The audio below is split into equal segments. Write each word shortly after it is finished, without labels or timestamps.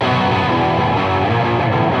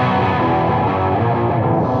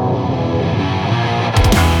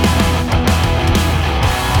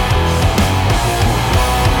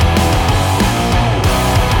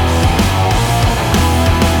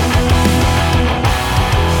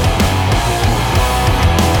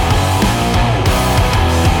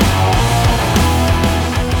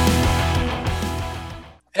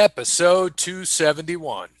episode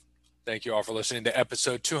 271. Thank you all for listening to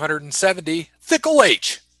episode 270, Thickle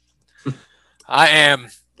H. I am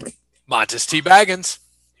Montes T. Baggins,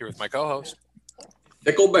 here with my co-host,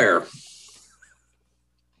 Thickle Bear.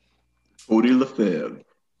 Odie Lefebvre.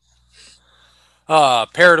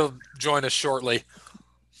 Parrot will join us shortly.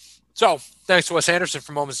 So, thanks to Wes Anderson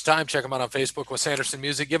for Moments of Time. Check him out on Facebook, Wes Anderson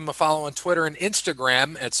Music. Give him a follow on Twitter and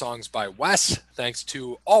Instagram at Songs by Wes. Thanks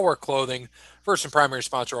to All Work Clothing, first and primary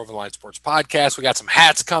sponsor of the Line Sports Podcast. We got some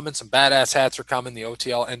hats coming. Some badass hats are coming. The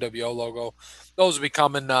OTL NWO logo. Those will be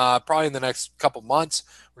coming probably in the next couple months.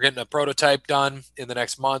 We're getting a prototype done in the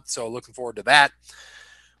next month, so looking forward to that.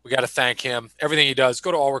 We got to thank him. Everything he does,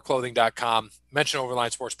 go to allworkclothing.com. Mention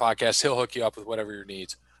Overline Sports Podcast. He'll hook you up with whatever your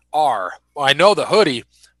needs are. Well, I know the hoodie.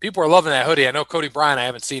 People are loving that hoodie. I know Cody Bryan, I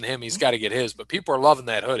haven't seen him. He's got to get his, but people are loving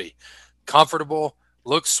that hoodie. Comfortable,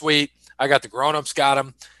 looks sweet. I got the grown-ups got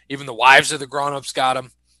them. Even the wives of the grown-ups got them.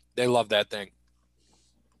 They love that thing.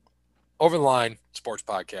 Over the Line Sports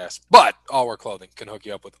Podcast. But All Work Clothing can hook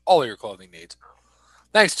you up with all of your clothing needs.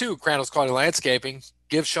 Thanks to Crandall's Quality Landscaping.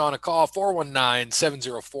 Give Sean a call,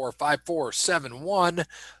 419-704-5471.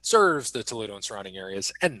 Serves the Toledo and surrounding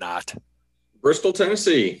areas and not Bristol,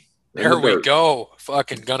 Tennessee. There we go.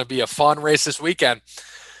 Fucking going to be a fun race this weekend.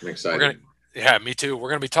 I'm excited. Yeah, me too. We're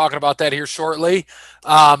going to be talking about that here shortly.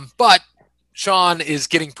 But Sean is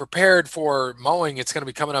getting prepared for mowing. It's going to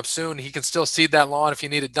be coming up soon. He can still seed that lawn if you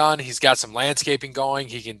need it done. He's got some landscaping going.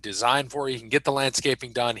 He can design for you. He can get the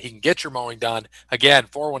landscaping done. He can get your mowing done. Again,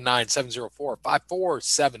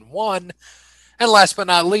 419-704-5471. And last but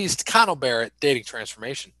not least, Connell Barrett,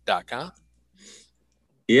 datingtransformation.com.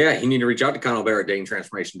 Yeah, you need to reach out to Connell Barrett,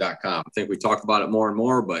 datingtransformation.com. I think we talked about it more and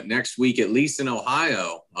more, but next week, at least in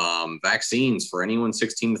Ohio, vaccines for anyone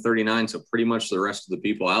 16 to 39. So pretty much the rest of the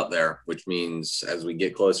people out there, which means as we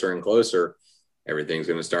get closer and closer, everything's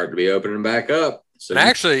going to start to be opening back up. So and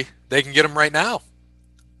actually, they can get them right now.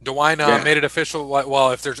 DeWine made it official.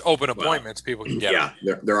 Well, if there's open appointments, people can get them.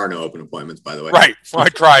 Yeah, there are no open appointments, by the way. Right. I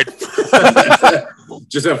tried.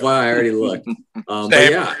 Just FYI, I already looked. But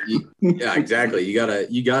yeah, exactly. You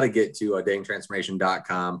gotta get to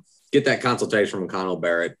datingtransformation.com, get that consultation from Connell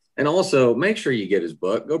Barrett, and also make sure you get his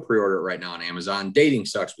book. Go pre-order it right now on Amazon. Dating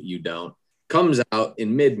Sucks, But You Don't. Comes out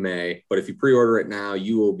in mid-May, but if you pre-order it now,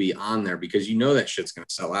 you will be on there because you know that shit's gonna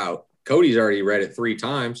sell out. Cody's already read it 3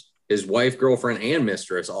 times. His wife, girlfriend, and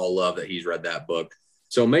mistress all love that he's read that book.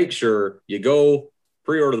 So make sure you go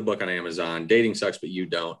pre-order the book on Amazon, Dating Sucks But You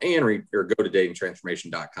Don't, and or go to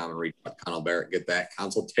datingtransformation.com and reach out to Connell Barrett, get that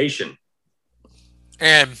consultation.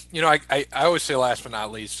 And, I always say last but not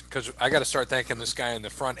least, because I got to start thanking this guy in the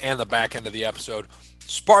front and the back end of the episode,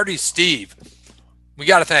 Sparty Steve. We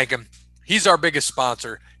got to thank him. He's our biggest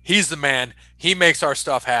sponsor. He's the man. He makes our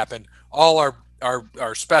stuff happen. All our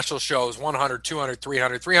special shows, 100, 200,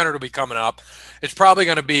 300. 300 will be coming up. It's probably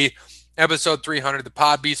going to be episode 300, the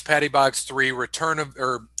Pod Beast Patty Box 3,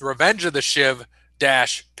 Revenge of the Shiv -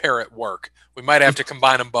 Parrot Work. We might have to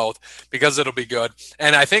combine them both because it'll be good.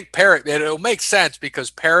 And I think Parrot, it'll make sense because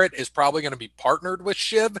Parrot is probably going to be partnered with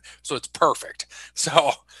Shiv, so it's perfect.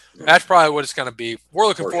 So that's probably what it's going to be. We're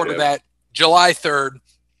looking forward to that. July 3rd.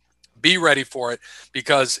 Be ready for it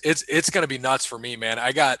because it's going to be nuts for me, man.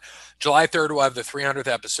 I got July 3rd, we'll have the 300th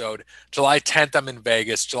episode. July 10th, I'm in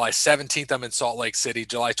Vegas. July 17th, I'm in Salt Lake City.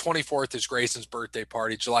 July 24th is Grayson's birthday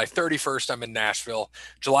party. July 31st, I'm in Nashville.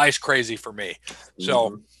 July is crazy for me.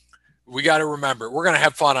 So we got to remember, we're going to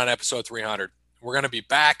have fun on episode 300. We're going to be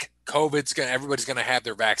back. Everybody's going to have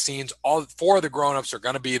their vaccines. All 4 of the grown-ups are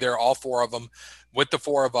going to be there, all 4 of them with the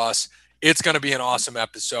 4 of us. It's going to be an awesome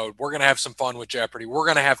episode. We're going to have some fun with Jeopardy. We're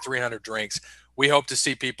going to have 300 drinks. We hope to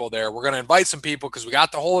see people there. We're going to invite some people because we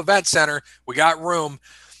got the whole event center. We got room.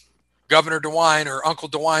 Governor DeWine or Uncle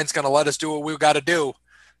DeWine's going to let us do what we've got to do.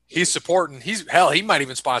 He's supporting. He might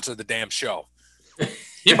even sponsor the damn show.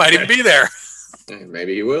 He might even be there.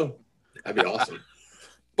 Maybe he will. That'd be awesome.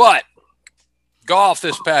 But golf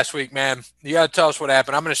this past week, man, you got to tell us what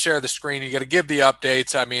happened. I'm going to share the screen. You got to give the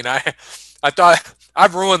updates. I mean, I thought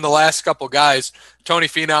I've ruined the last couple guys. Tony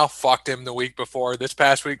Finau fucked him the week before. This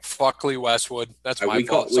past week, fuck Lee Westwood. That's my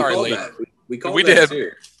fault. Sorry, Lee. We did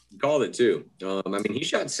too. We called it too. I mean, he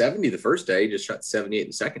shot 70 the first day. He just shot 78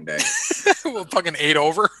 the second day. Well, fucking 8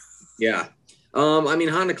 over. Yeah. I mean,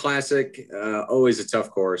 Honda Classic, always a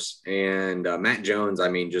tough course. And Matt Jones, I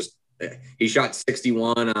mean, he shot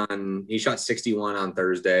 61 on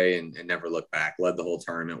Thursday and never looked back. Led the whole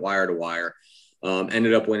tournament, wire to wire.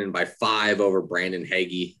 Ended up winning by 5 over Brandon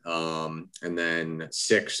Hagee, and then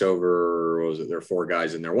 6 over, what was it? There were 4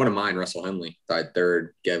 guys in there. One of mine, Russell Henley, tied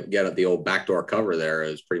third. Get at the old backdoor cover there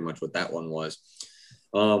is pretty much what that one was.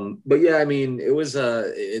 But yeah, I mean, it was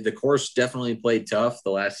the course definitely played tough.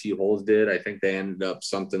 The last few holes did. I think they ended up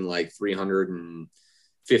something like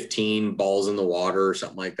 315 balls in the water or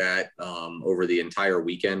something like that over the entire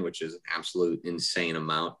weekend, which is an absolute insane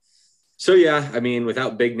amount. So yeah, I mean,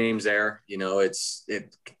 without big names there, it's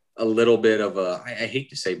a little bit of I hate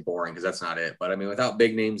to say boring because that's not it, but I mean, without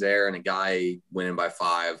big names there and a guy winning by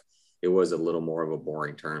 5, it was a little more of a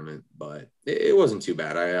boring tournament, but it wasn't too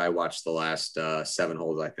bad. I watched the last 7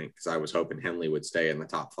 holes, I think, because I was hoping Henley would stay in the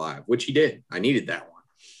top 5, which he did. I needed that one.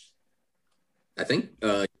 I think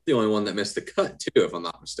the only one that missed the cut too, if I'm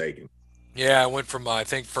not mistaken. Yeah, I went from I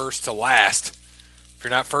think first to last. If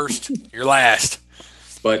you're not first, you're last.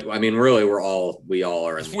 But I mean, really, we all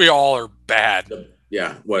are. We all are bad.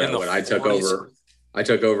 Yeah. What I took over. I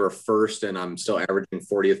took over first, and I'm still averaging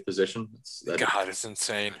 40th position. God, it's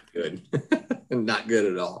insane. Good. Not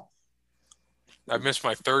good at all. I missed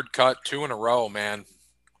my 3rd cut, 2 in a row, man.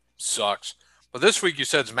 Sucks. But this week you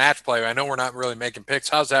said it's match play. I know we're not really making picks.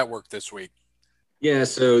 How's that work this week? Yeah,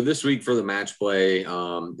 so this week for the match play, it's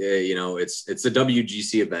a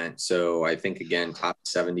WGC event. So I think, again, top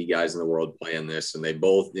 70 guys in the world play in this, and they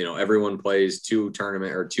both, everyone plays 2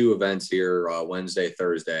 events here, Wednesday,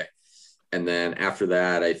 Thursday. And then after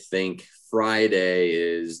that, I think Friday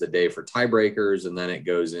is the day for tiebreakers. And then it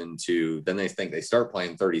goes then they think they start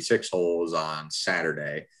playing 36 holes on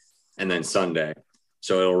Saturday and then Sunday.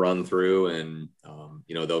 So it'll run through and,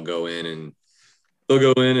 they'll go in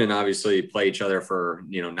and obviously play each other for,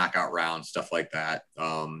 knockout rounds, stuff like that.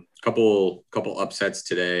 Couple upsets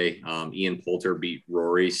today. Ian Poulter beat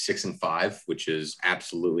Rory 6-5, which is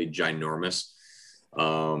absolutely ginormous.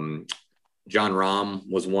 John Rahm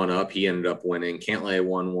was 1 up. He ended up winning. Cantlay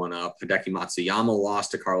won 1 up. Hideki Matsuyama lost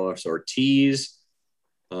to Carlos Ortiz.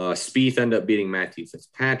 Spieth ended up beating Matthew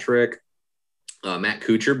Fitzpatrick. Matt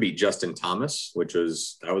Kuchar beat Justin Thomas,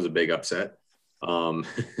 that was a big upset.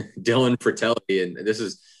 Dylan Fratelli, and this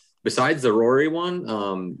is besides the Rory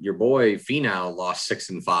one. Your boy Finau lost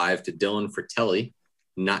 6-5 to Dylan Fratelli.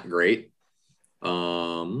 Not great.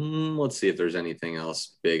 Let's see if there's anything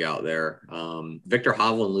else big out there. Victor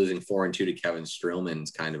Hovland losing 4-2 to Kevin Streelman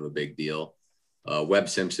is kind of a big deal. Webb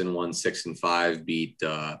Simpson won 6-5, beat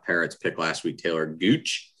Parrott's pick last week, Taylor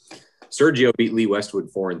Gooch. Sergio beat Lee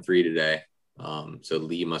Westwood 4-3 today. So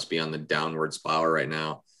Lee must be on the downward spiral right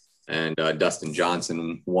now. And Dustin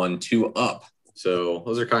Johnson won 2 up. So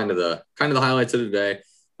those are kind of the highlights of the day.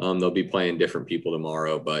 They'll be playing different people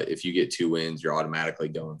tomorrow, but if you get 2 wins, you're automatically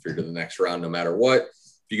going through to the next round, no matter what.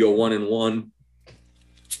 If you go 1-1,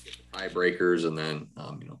 tiebreakers, and then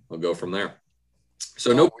we'll go from there.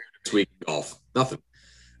 So no this week golf, nothing.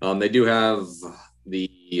 They do have the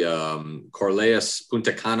Corleas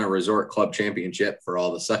Punta Cana Resort Club Championship for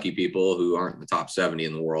all the sucky people who aren't in the top 70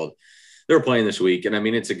 in the world. They're playing this week, and I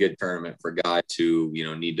mean, it's a good tournament for guys who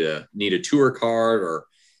need a tour card or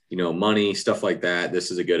money, stuff like that.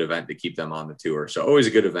 This is a good event to keep them on the tour. So always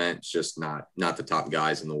a good event. It's just not the top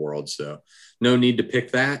guys in the world. So no need to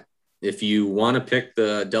pick that. If you want to pick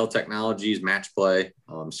the Dell Technologies match play,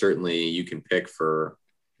 certainly you can pick for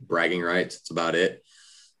bragging rights. That's about it.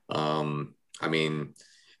 I mean,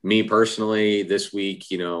 me personally, this week,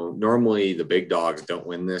 normally the big dogs don't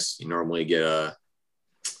win this. You normally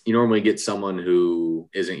get someone who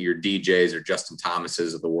isn't your DJs or Justin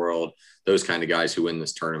Thomases of the world, those kind of guys who win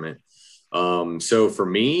this tournament. So for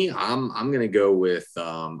me, I'm going to go with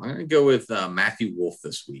Matthew Wolff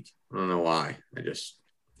this week. I don't know why.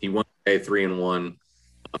 He won today 3-1.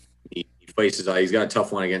 He faces he's got a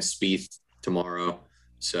tough one against Spieth tomorrow.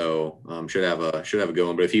 So should have a good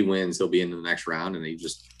one. But if he wins, he'll be into the next round, and he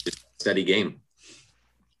just steady game.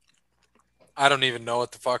 I don't even know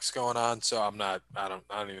what the fuck's going on, so I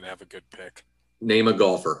don't even have a good pick. Name a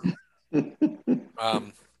golfer.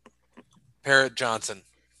 Parrott Johnson.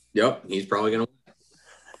 Yep, he's probably gonna win.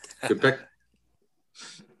 Good pick.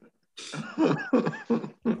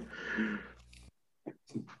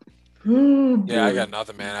 Yeah, I got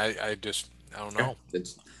nothing, man. I don't know.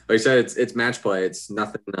 It's like I said, it's match play. It's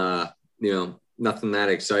nothing nothing that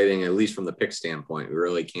exciting, at least from the pick standpoint. We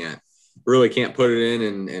really can't put it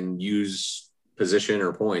in and use position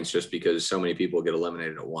or points just because so many people get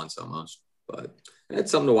eliminated at once almost. But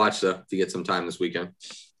it's something to watch though if you get some time this weekend.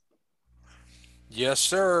 Yes,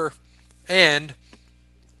 sir. And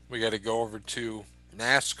we got to go over to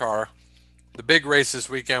NASCAR. The big race this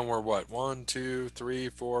weekend were what? 1, 2, 3,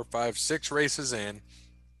 4, 5, 6 races in.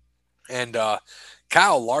 And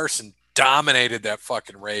Kyle Larson dominated that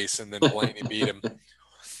fucking race, and then Blaney beat him.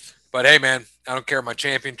 But hey, man, I don't care. My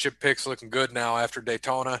championship pick's looking good now after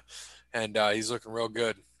Daytona, and he's looking real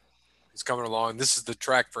good. He's coming along. This is the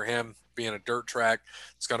track for him, being a dirt track.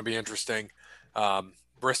 It's going to be interesting.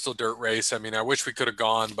 Bristol dirt race. I mean, I wish we could have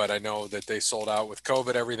gone, but I know that they sold out with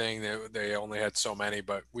COVID, everything. They only had so many,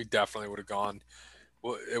 but we definitely would have gone.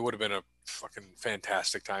 Well, it would have been a fucking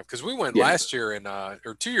fantastic time because we went last year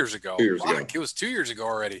or 2 years ago. 2 years ago. It was 2 years ago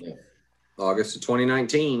already. Yeah. August of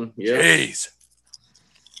 2019. Yeah. Jeez.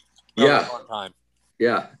 Yeah. Fun time.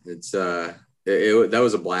 Yeah. It's that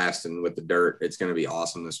was a blast, and with the dirt, it's going to be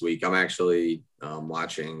awesome this week. I'm actually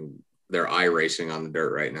watching their iRacing on the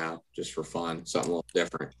dirt right now, just for fun, something a little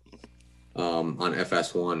different on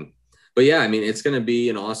FS1. But yeah, I mean, it's going to be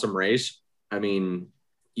an awesome race. I mean,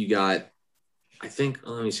 you got, I think,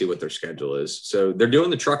 let me see what their schedule is. So they're doing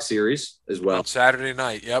the truck series as well. On Saturday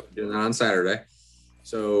night. Yep. Doing that on Saturday.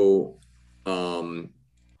 So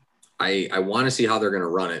I want to see how they're going to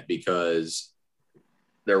run it, because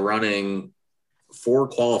they're running 4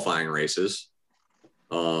 qualifying races.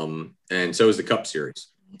 And so is the Cup Series.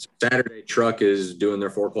 Saturday, truck is doing their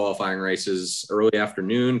 4 qualifying races early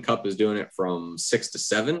afternoon. Cup is doing it from 6 to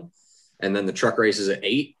 7. And then the truck races at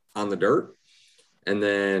 8 on the dirt. And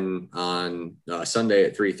then on Sunday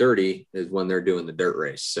at 3:30 is when they're doing the dirt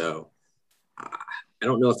race. So I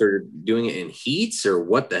don't know if they're doing it in heats or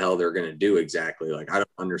what the hell they're going to do exactly. Like, I don't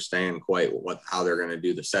understand quite how they're going to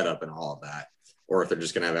do the setup and all of that. Or if they're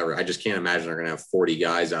just going to have I just can't imagine they're going to have 40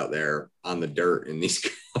 guys out there on the dirt in these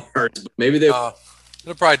cars. But maybe they'll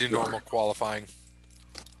probably do normal qualifying.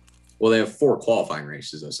 Well, they have 4 qualifying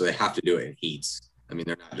races, though, so they have to do it in heats. I mean,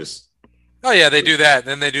 they're not just. Oh, yeah, they do that.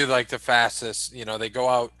 Then they do like the fastest. You know, they go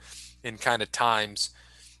out in kind of times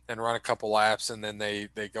and run a couple laps, and then they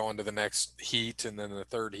go into the next heat, and then the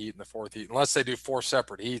third heat and the fourth heat, unless they do 4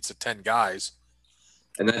 separate heats of 10 guys.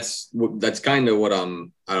 And that's kind of what I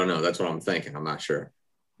don't know. That's what I'm thinking. I'm not sure.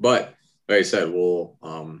 But like I said, we'll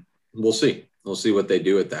see. We'll see what they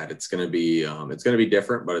do with that. It's going to be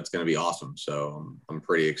different, but it's going to be awesome. So I'm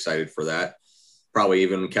pretty excited for that. Probably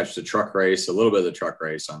even catch the truck race, a little bit of the truck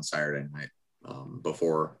race on Saturday night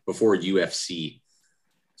before UFC.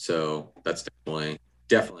 So that's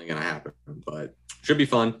definitely going to happen, but should be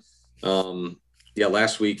fun. Yeah,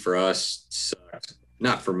 last week for us sucked.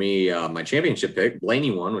 Not for me. My championship pick,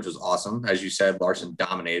 Blaney won, which was awesome. As you said, Larson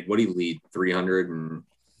dominated. What did he lead?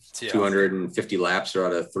 250 laps or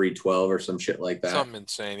out of 312 or some shit like that. Something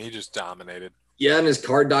insane. He just dominated. Yeah, and his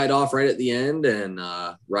car died off right at the end, and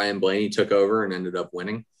Ryan Blaney took over and ended up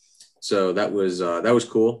winning. So that was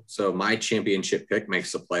cool. So my championship pick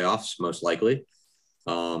makes the playoffs most likely.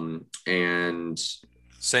 And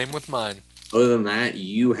same with mine. Other than that,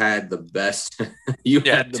 you had the best. Had the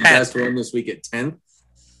 10th. Best one this week at 10th.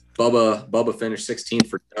 Bubba finished 16th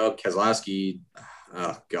for Doug Keselowski.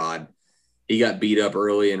 Oh God, he got beat up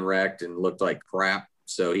early and wrecked and looked like crap.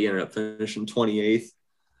 So he ended up finishing 28th.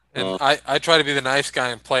 And I try to be the nice guy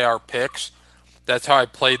and play our picks. That's how I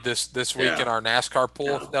played this week in our NASCAR pool.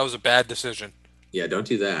 Yeah. That was a bad decision. Yeah, don't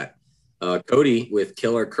do that. Cody with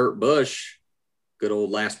killer Kurt Busch, good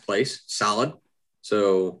old last place, solid.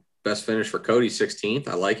 So best finish for Cody, 16th.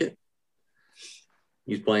 I like it.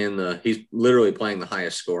 He's literally playing the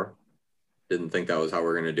highest score. Didn't think that was how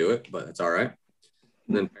we're going to do it, but it's all right.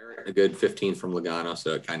 And then Parrott, a good 15th from Logano,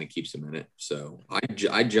 so it kind of keeps him in it. So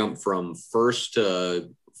I jumped from first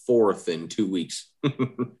to 4th in 2 weeks.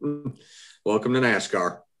 Welcome to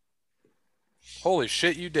NASCAR. Holy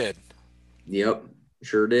shit, you did. Yep,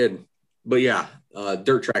 sure did. But yeah,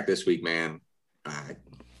 dirt track this week, man.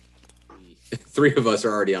 3 of us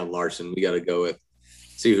are already on Larson. We got to go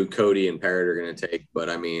see who Cody and Parrott are going to take. But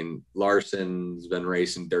I mean, Larson's been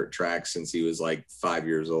racing dirt tracks since he was like 5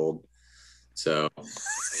 years old. So I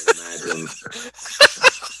would imagine.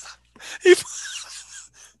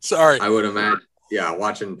 Sorry. I would imagine. Yeah,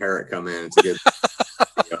 watching Parrott come in, it's a good.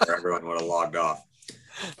 Everyone would have logged off.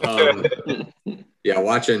 Yeah,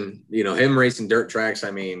 watching him racing dirt tracks.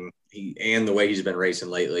 I mean, and the way he's been racing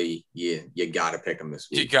lately, you got to pick him this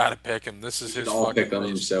week. You got to pick him. This is his fucking pick him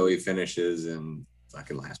race. So he finishes in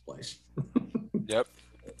fucking last place. Yep.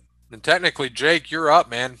 And technically, Jake, you're up,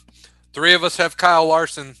 man. 3 of us have Kyle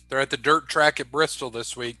Larson. They're at the dirt track at Bristol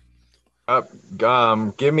this week.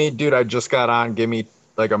 Give me, dude. I just got on. Give me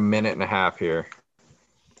like a minute and a half here.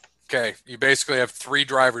 Okay, you basically have 3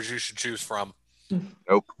 drivers you should choose from.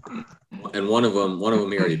 Nope. And one of them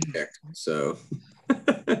he already picked. So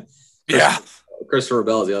yeah, Christopher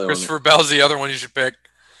Bell's the other one. Christopher Bell's the other one you should pick.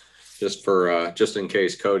 Just in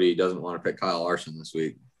case Cody doesn't want to pick Kyle Larson this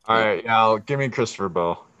week. All right, yeah, give me Christopher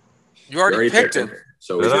Bell. You already picked him.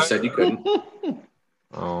 So we just said you couldn't.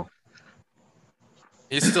 Oh.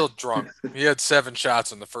 He's still drunk. He had 7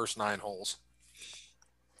 shots in the first 9 holes.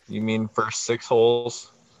 You mean first 6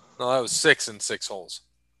 holes? No, that was 6 in 6 holes.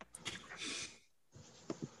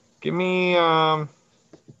 Give me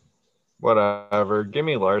whatever. Give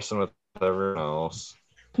me Larson with everyone else.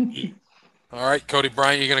 All right, Cody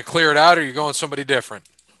Bryant, you going to clear it out, or you going somebody different?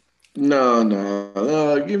 No.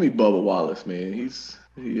 Give me Bubba Wallace, man. He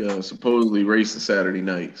supposedly racing Saturday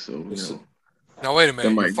night, so Now wait a that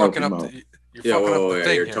minute, might you're help fucking him up. out. You're fucking up the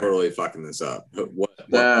thing you're here. totally fucking this up. What?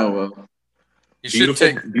 Well, You should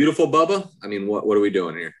take beautiful Bubba. I mean, what are we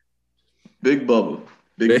doing here? Big Bubba,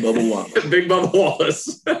 Big Bubba Wallace. Big Bubba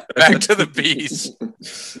Wallace. back to the bees.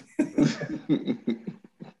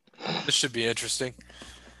 This should be interesting.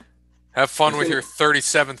 Have fun with your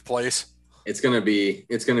 37th place. It's gonna be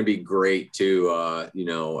great too.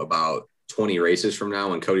 About 20 races from now,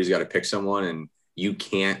 when Cody's got to pick someone, and you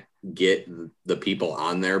can't get the people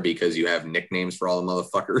on there because you have nicknames for all the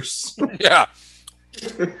motherfuckers. Yeah.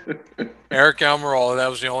 Eric Almirola, that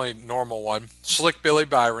was the only normal one. Slick Billy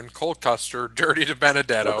Byron, Cole Custer, Dirty to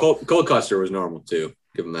Benedetto. Cole Custer was normal too.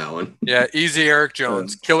 Give him that one. Yeah, Easy Eric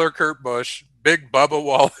Jones, Killer Kurt Busch, Big Bubba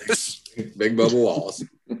Wallace. Big Bubba Wallace.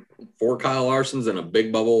 4 Kyle Larsons and a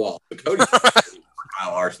Big Bubba Wallace. Cody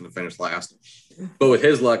Kyle Larson to finish last. But with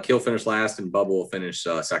his luck, he'll finish last, and Bubba will finish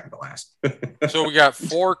second to last. So we got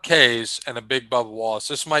 4 Ks and a Big Bubba Wallace.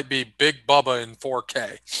 This might be Big Bubba in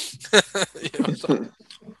 4K.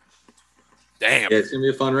 Damn. Yeah, it's gonna be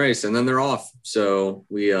a fun race, and then they're off. So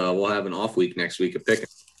we'll have an off week next week of picking.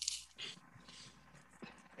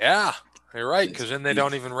 Yeah, you're right, because then they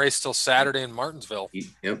don't even race till Saturday in Martinsville.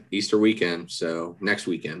 Yep, Easter weekend. So next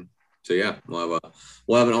weekend. So yeah, we'll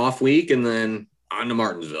have an off week, and then on to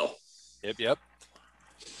Martinsville. Yep.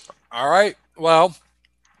 All right. Well,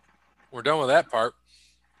 we're done with that part.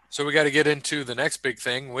 So we got to get into the next big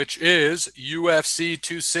thing, which is UFC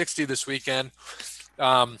 260 this weekend.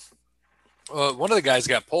 One of the guys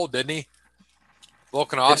got pulled, didn't he?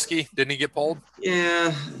 Volkanovski, didn't he get pulled?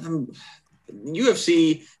 Yeah.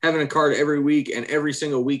 UFC having a card every week, and every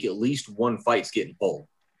single week at least one fight's getting pulled.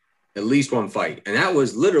 At least one fight. And that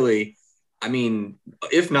was literally, I mean,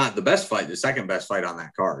 if not the best fight, the second best fight on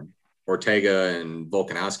that card. Ortega and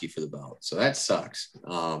Volkanovski for the belt. So that sucks.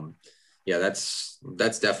 Yeah, that's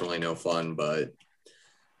definitely no fun, but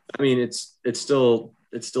I mean, it's still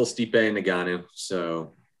Stipe and Ngannou.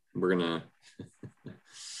 So we're going to,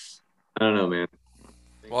 I don't know, man.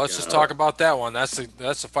 Well, let's just talk about that one. That's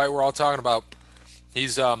the fight we're all talking about.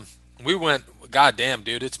 He's we went, goddamn,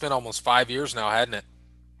 dude, it's been almost 5 years now, hadn't it?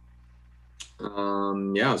 Yeah,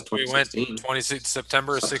 it was 2016. We went 26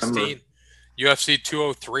 September of 16. UFC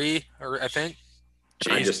 203, or I think.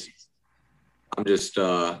 Jeez. I'm just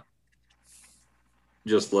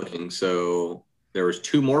looking. So there was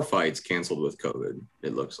 2 more fights canceled with COVID,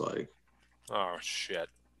 it looks like. Oh shit.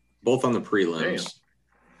 Both on the prelims. Damn.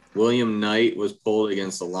 William Knight was pulled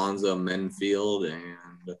against Alonzo Menfield,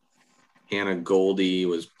 and Hannah Goldie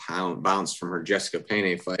was bounced from her Jessica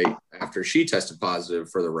Penne fight after she tested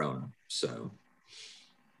positive for the Rona. So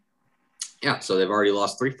yeah, so they've already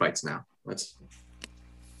lost 3 fights now. Well,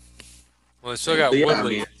 they still got Woodley, I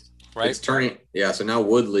mean, right? It's turning. Yeah, so now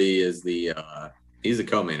Woodley is he's the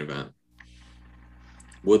co-main event.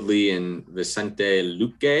 Woodley and Vicente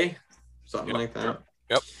Luque, something like that.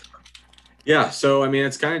 Yep. Yeah, so I mean,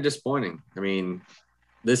 it's kind of disappointing. I mean,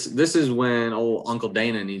 this is when old Uncle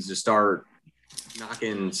Dana needs to start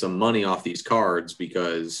knocking some money off these cards,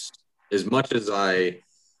 because as much as I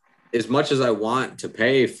want to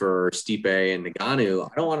pay for Stipe and Ngannou,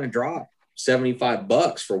 I don't want to drop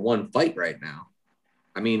 $75 for one fight right now.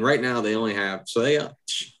 I mean, right now they only have they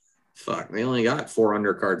only got 4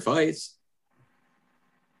 undercard fights.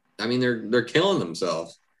 I mean, they're killing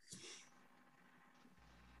themselves.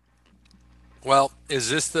 Well, is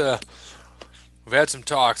this we've had some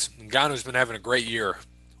talks. Ngannou's been having a great year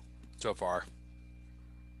so far,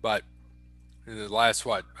 but in the last,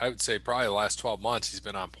 I would say probably the last 12 months, he's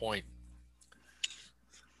been on point.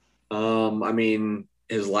 I mean,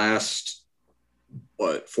 his last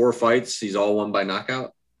 4 fights, he's all won by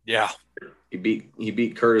knockout. Yeah. He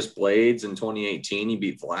beat Curtis Blades in 2018. He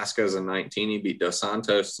beat Velasquez in 19. He beat Dos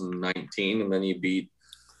Santos in 19, and then he beat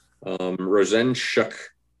Rozenstruik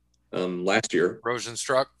last year.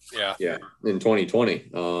 Rozenstruik, yeah. Yeah, in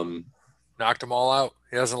 2020. Knocked them all out.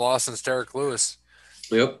 He hasn't lost since Derek Lewis.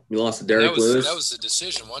 Yep, he lost to Derek Lewis. That was the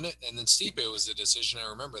decision, wasn't it? And then Stipe was the decision. I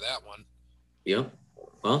remember that one. Yep.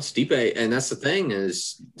 Well, Stipe, and that's the thing,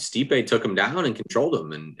 is Stipe took him down and controlled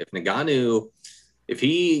him. And if Ngannou, if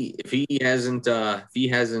he hasn't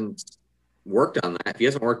worked on that, if he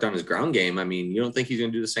hasn't worked on his ground game, I mean, you don't think he's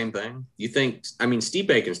going to do the same thing? You think? I mean,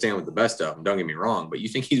 Stipe can stand with the best of them. Don't get me wrong, but you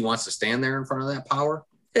think he wants to stand there in front of that power?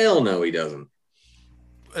 Hell no, he doesn't.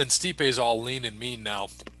 And Stipe's all lean and mean now.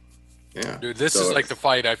 Yeah, Dude, this is like the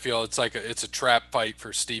fight. I feel it's like it's a trap fight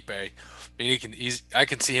for Stipe. I mean, I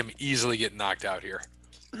can see him easily get knocked out here.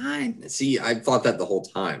 I see. I thought that the whole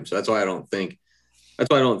time, so that's why I don't think. I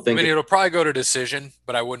mean, it'll probably go to decision,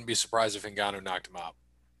 but I wouldn't be surprised if Ngannou knocked him out.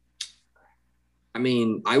 I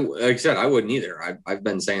mean, like I said, I wouldn't either. I've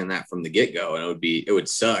been saying that from the get go, and it would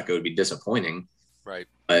suck. It would be disappointing. Right.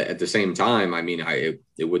 But at the same time, I mean,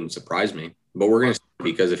 it wouldn't surprise me. But we're gonna see,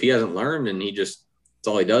 because if he hasn't learned and that's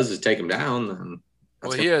all he does is take him down.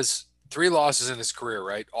 Then he has 3 losses in his career,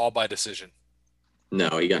 right? All by decision. No,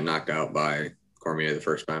 he got knocked out by Cormier the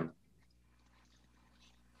first time.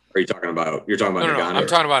 Are you talking about? You're talking about Ngannou? No, I'm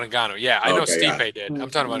talking about Ngannou. Yeah, I know Stipe did. I'm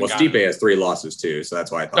talking about Ngannou. Stipe has 3 losses too, so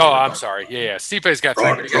that's why I thought. Oh, I'm sorry. Yeah. Stipe's got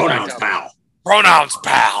 3. Pronouns, pal. Pronouns,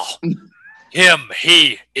 pal. Him,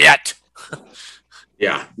 he, it.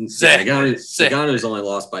 Yeah. Ngannou's only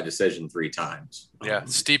lost by decision 3 times. Yeah,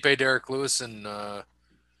 Stipe, Derek Lewis, and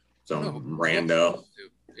some rando.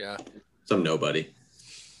 Yeah. Some nobody.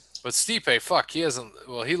 But Stipe, fuck, he hasn't.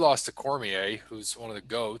 Well, he lost to Cormier, who's one of the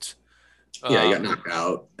GOATs. Yeah, he got knocked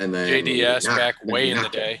out, and then JDS back way in the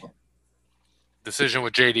day. Decision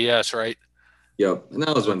with JDS, right? Yep, and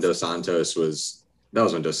that was when Dos Santos was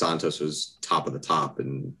top of the top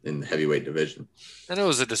in the heavyweight division. And it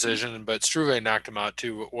was a decision, but Struve knocked him out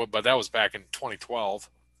too. But that was back in 2012.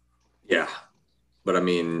 Yeah, but I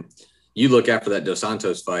mean, you look after that Dos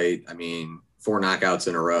Santos fight. I mean, 5 knockouts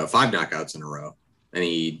in a row, and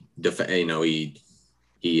he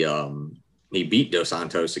beat Dos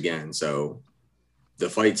Santos again. So the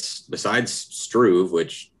fights, besides Struve,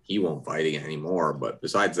 which he won't fight again anymore, but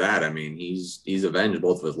besides that, I mean, he's avenged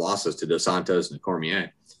both of his losses to Dos Santos and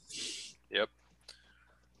Cormier. Yep.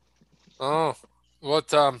 Oh,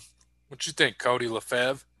 what you think, Cody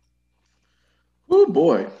Lefebvre? Oh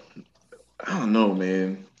boy, I don't know,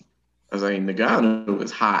 man. I was like, Ngannou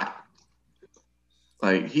is hot.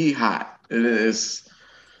 Like, he hot. It is.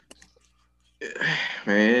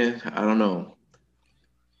 Man, I don't know.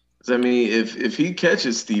 I mean, if he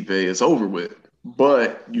catches Stipe, it's over with.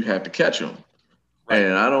 But you have to catch him, right.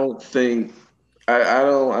 And I don't think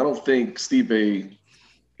Stipe.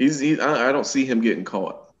 I don't see him getting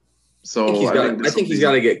caught. So I think he's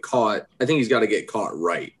got to get caught. I think he's got to get caught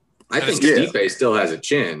right. I think Stipe still has a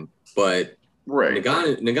chin, but right.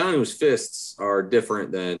 Ngannou's fists are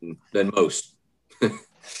different than most.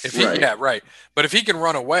 Yeah, right. But if he can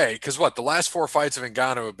run away, because the last 4 fights of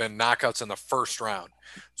Ngannou have been knockouts in the first round.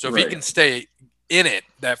 So if he can stay in it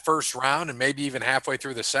that first round and maybe even halfway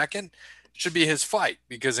through the second, it should be his fight,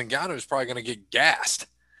 because Ngannou is probably going to get gassed.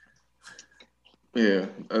 Yeah,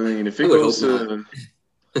 I mean, if Stipe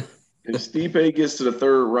gets to the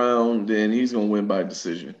 3rd round, then he's going to win by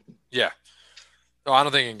decision. Yeah. No, I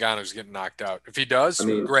don't think Ngannou's getting knocked out. If he does,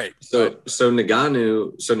 great. So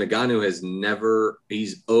Ngannou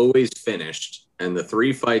he's always finished, and the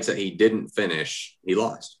 3 fights that he didn't finish, he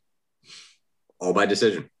lost. All by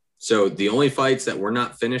decision. So the only fights that were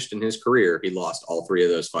not finished in his career, he lost all 3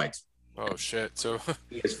 of those fights. Oh shit. So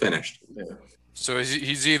he is finished. Yeah. So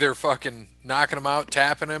he's either fucking knocking him out,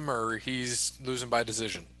 tapping him, or he's losing by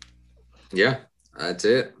decision. Yeah, that's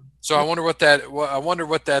it. So I wonder what that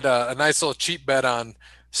a nice little cheap bet on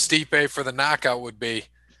Stipe for the knockout would be.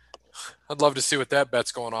 I'd love to see what that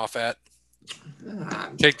bet's going off at.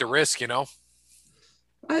 Take the risk, that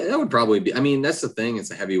would probably be. I mean, that's the thing.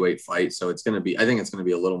 It's a heavyweight fight, so it's going to be. I think it's going to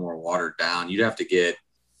be a little more watered down. You'd have to get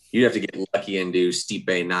lucky and do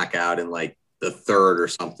Stipe knockout in like the 3rd or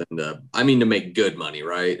something to make good money,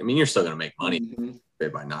 right? I mean, you're still going to make money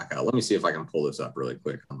by knockout. Let me see if I can pull this up really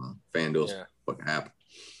quick on the FanDuel book app.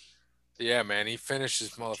 Yeah, man, he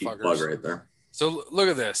finishes motherfuckers. Cheap plug right there. So look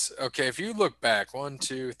at this. Okay, if you look back, 1,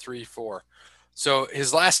 2, 3, 4. So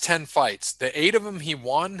his last 10 fights, the 8 of them he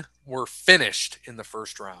won were finished in the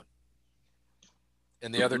first round.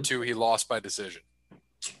 And the other 2 he lost by decision.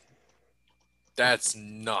 That's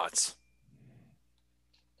nuts.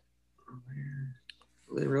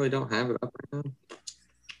 They really don't have it up right now.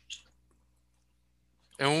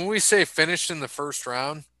 And when we say finished in the first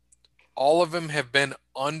round, all of them have been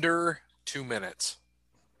under 2 minutes.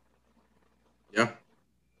 Yeah.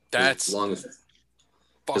 That's nuts.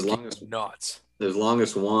 His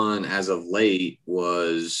longest one as of late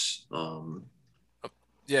was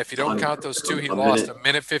if you don't count those 2 he lost, a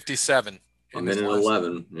minute 57. A minute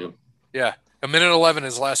 11. Yep. Yeah. A minute 11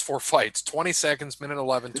 his last 4 fights. 20 seconds, minute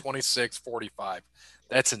 11, 26, 45.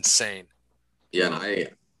 That's insane. Yeah,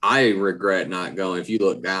 and I regret not going. If you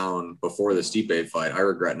look down before the Stipe fight, I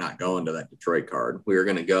regret not going to that Detroit card. We were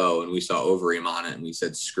going to go, and we saw Overeem on it, and we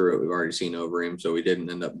said, screw it. We've already seen Overeem, so we didn't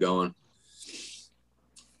end up going.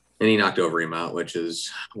 And he knocked Overeem, which is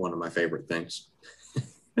one of my favorite things.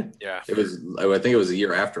 Yeah. I think it was a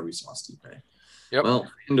year after we saw Stipe. Yep. Well,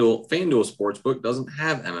 FanDuel Sportsbook doesn't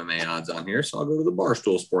have MMA odds on here, so I'll go to the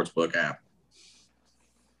Barstool Sportsbook app.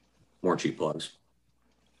 More cheap plugs.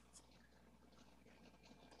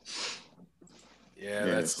 Yeah,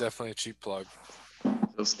 that's definitely a cheap plug.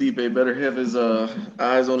 So Stipe better have his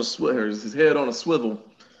eyes on a swivel, his head on a swivel,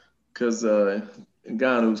 because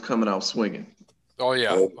Ngannou's coming out swinging. Oh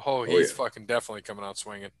yeah. He's fucking definitely coming out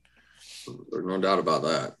swinging. There's no doubt about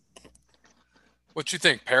that. What you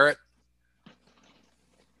think, Parrot?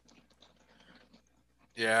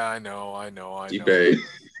 Yeah, I know. Stipe.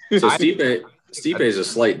 So Stipe's a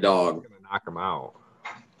slight dog. Gonna knock him out.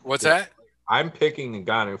 What's that? I'm picking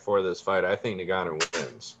Ngannou for this fight. I think Ngannou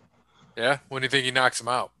wins. Yeah? When do you think he knocks him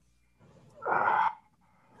out?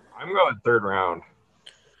 I'm going third round.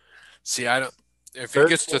 See, I don't. If he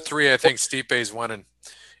gets to 3, I think Stipe's winning.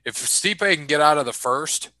 If Stipe can get out of the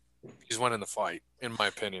first, he's winning the fight, in my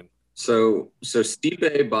opinion. So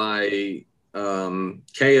Stipe by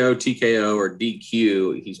KO, TKO, or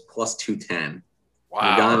DQ, he's plus 210.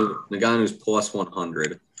 Wow. Ngannou's plus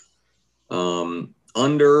 100.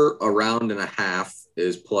 Under a round and a half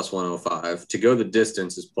is plus 105. To go the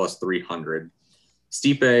distance is plus 300.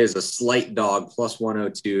 Stipe is a slight dog, plus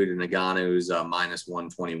 102, to Ngannou's minus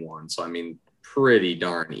 121. So, I mean, pretty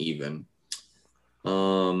darn even.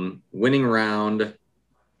 Winning round,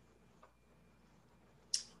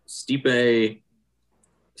 Stipe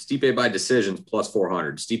by decisions plus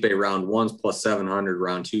 400. Stipe round 1's plus 700,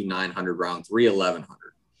 round 2, 900, round 3,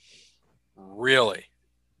 1100. Really?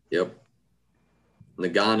 Yep.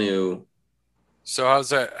 Ngannou. So how's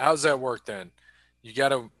that work then? You got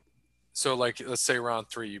to, so like, let's say round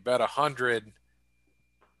 3, you bet 100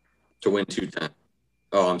 to win 210.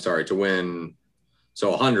 Oh, I'm sorry, to win. So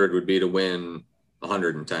 100 would be to win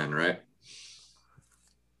 110, right?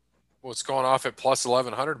 What's going off at plus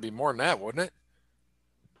 1100 would be more than that, wouldn't it?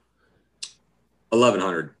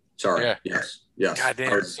 1100. Sorry. Yeah. Yes. God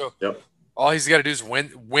damn. So yep. All he's got to do is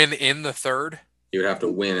win in the third. He would have to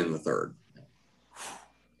win in the third.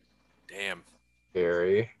 Damn.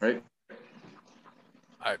 Scary. Right.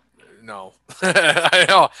 No. I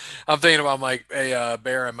know. I'm thinking about, I'm like, hey,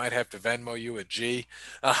 Bear, I might have to Venmo you a G.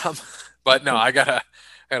 But no, I got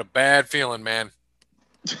a bad feeling, man.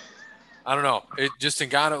 I don't know. It just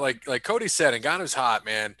Ngannou, like Cody said, Ngannou's hot,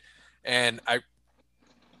 man, and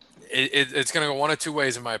it's gonna go one of two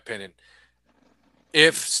ways, in my opinion.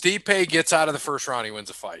 If Stipe gets out of the first round, he wins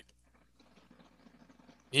a fight.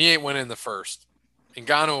 He ain't winning the first.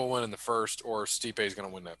 Ngannou will win in the first, or Stipe is gonna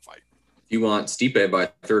win that fight. If you want Stipe by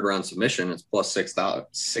third round submission, it's plus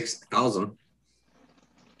 6,000.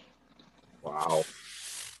 Wow.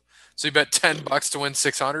 So you bet $10 to win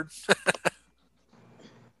 600.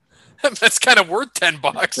 That's kind of worth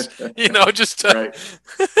 $10, you know. Just right.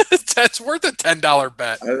 That's worth a $10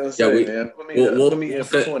 bet. I was gonna say, man, put me in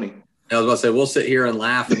for 20. I was about to say, we'll sit here and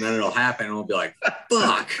laugh, and then it'll happen, and we'll be like,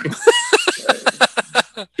 "Fuck."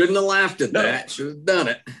 Shouldn't have laughed at that. Should have done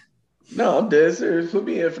it. No, I'm dead serious. Put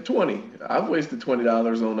me in for 20. I've wasted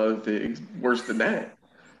 $20 on other things worse than that.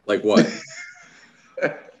 Like what?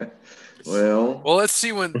 Well, let's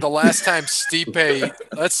see when the last time Stipe.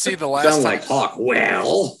 Let's see the last Sound time. like Hawk.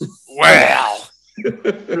 Well.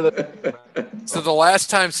 So the last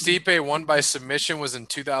time Stipe won by submission was in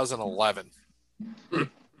 2011.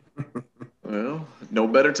 Well, no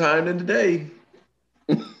better time than today.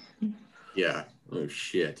 Yeah. Oh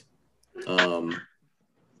shit.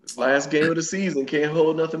 This last game of the season can't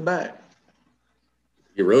hold nothing back.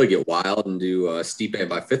 You really get wild and do Stipe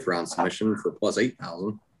by fifth round submission for plus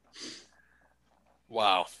 8,000.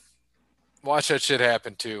 Wow. Watch that shit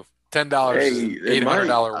happen too. $10,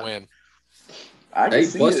 $800 win. I can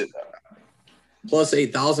see it. Plus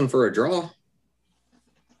 8,000 for a draw.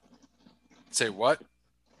 Say what?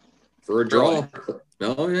 For a draw.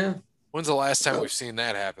 Oh, yeah. When's the last time we've seen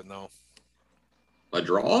that happen, though? A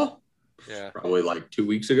draw? Yeah. Probably like 2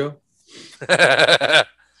 weeks ago.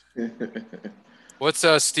 What's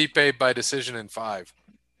Stipe by decision in 5?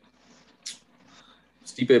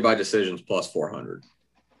 Stipe by decisions plus 400.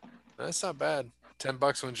 That's not bad.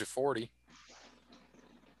 $10 wins you 40.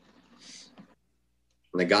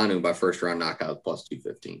 Ngannou by first round knockout plus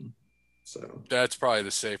 215. So that's probably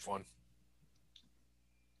the safe one.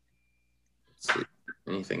 Let's see.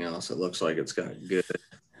 Anything else? It looks like it's got good.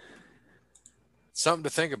 Something to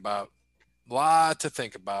think about. Lot to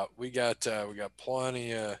think about. We got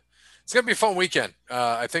plenty. It's gonna be a fun weekend.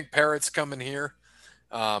 I think Parrot's coming here.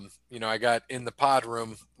 I got in the pod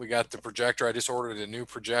room. We got the projector. I just ordered a new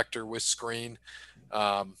projector with screen,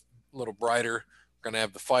 a little brighter We're going to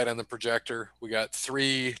have the fight on the projector. We got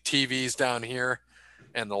 3 TVs down here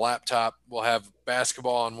and the laptop. We'll have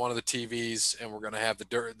basketball on one of the TVs, and we're going to have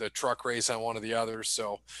the truck race on one of the others.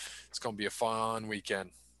 So it's going to be a fun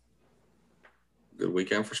weekend. Good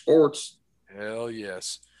weekend for sports. Hell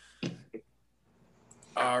yes.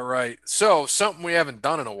 All right. So something we haven't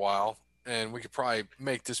done in a while, and we could probably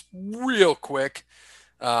make this real quick.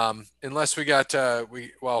 Unless we got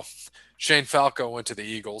Shane Falco went to the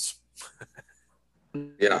Eagles.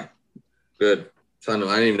 Yeah, good. I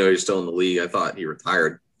didn't even know he was still in the league. I thought he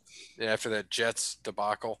retired. Yeah, after that Jets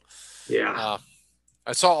debacle. Yeah.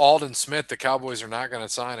 I saw Aldon Smith. The Cowboys are not going to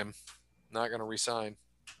sign him. Not going to re-sign.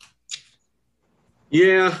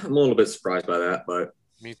 Yeah, I'm a little bit surprised by that, but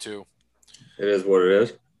me too. It is what it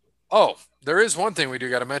is. Oh, there is one thing we do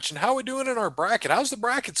got to mention. How are we doing in our bracket? How's the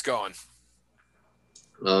brackets going?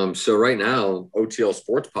 So right now, OTL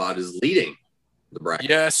Sports Pod is leading the bracket.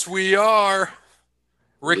 Yes, we are.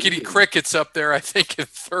 Rickety Cricket's up there, I think, in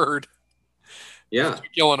third. Yeah.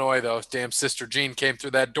 Illinois, though. Damn, Sister Jean came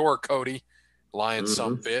through that door, Cody. Lying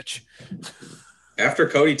some bitch. After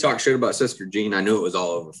Cody talked shit about Sister Jean, I knew it was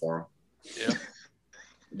all over for him. Yeah.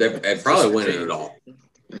 They'd probably winning it all.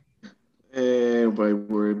 Ain't nobody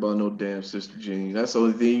worried about no damn Sister Jean. That's the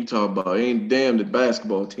only thing you talk about. Ain't damn the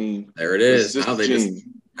basketball team. There it is. Now they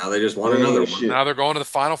just won another one. Now they're going to the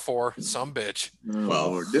Final Four. Some bitch. Oh,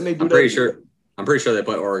 well, Lord. Didn't they do I'm pretty sure they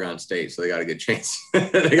put Oregon State, so they got a good chance.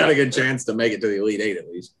 They got a good chance to make it to the Elite Eight at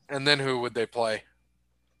least. And then who would they play?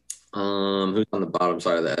 Who's on the bottom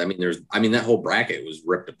side of that? I mean, that whole bracket was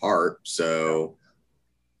ripped apart. So,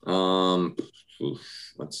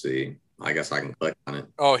 let's see. I guess I can click on it.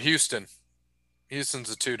 Oh, Houston. Houston's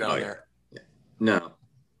a 2 down there. Yeah. No,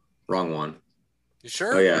 wrong one. You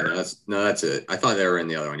sure? Oh yeah, that's it. I thought they were in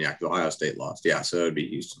the other one. Yeah, because Ohio State lost. Yeah, so it would be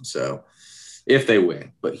Houston. So if they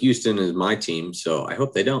win, but Houston is my team, so I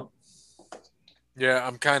hope they don't. Yeah,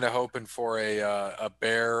 I'm kind of hoping for a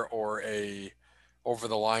bear or a over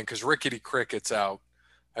the line because Rickety Cricket's out.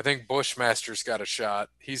 I think Bushmaster's got a shot.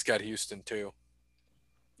 He's got Houston too.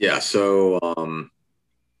 Yeah. So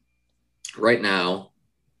right now,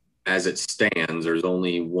 as it stands, there's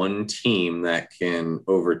only one team that can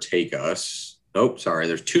overtake us. Oh, sorry.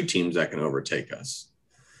 There's 2 teams that can overtake us.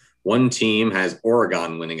 One team has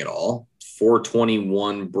Oregon winning it all,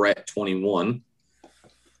 421, Brett 21.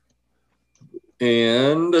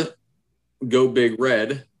 And Go Big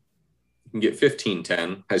Red can get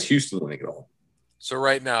 15-10, has Houston winning it all. So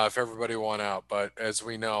right now, if everybody won out, but as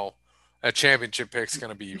we know, a championship pick is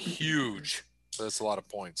going to be huge. So that's a lot of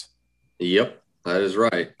points. Yep, that is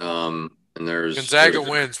right. And Gonzaga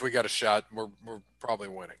wins, we got a shot. We're probably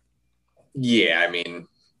winning. Yeah, I mean,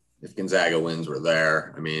 if Gonzaga wins, we're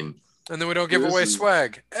there. I mean, and then we don't give away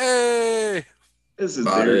swag. Hey, this is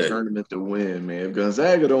their tournament to win, man. If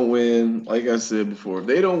Gonzaga don't win, like I said before, if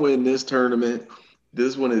they don't win this tournament,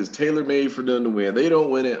 this one is tailor-made for them to win. They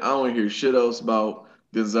don't win it. I don't hear shit else about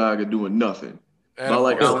Gonzaga doing nothing.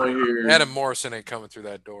 Adam Morrison ain't coming through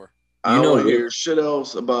that door. I don't hear shit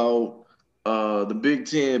else about the Big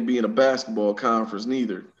Ten being a basketball conference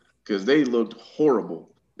neither, because they looked horrible.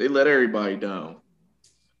 They let everybody down.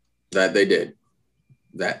 That they did.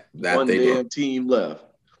 That one they damn did. team left.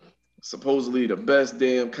 Supposedly the best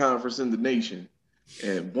damn conference in the nation,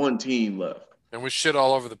 and one team left. And we shit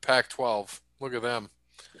all over the Pac-12. Look at them.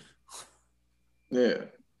 Yeah.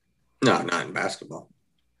 No, not in basketball.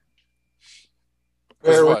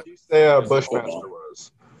 What did you say Bushmaster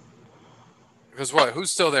was? Because what? Who's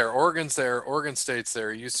still there? Oregon's there. Oregon State's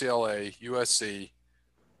there. UCLA, USC.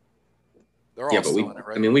 They're all still in it,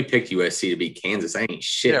 right? I mean, we picked USC to beat Kansas. I ain't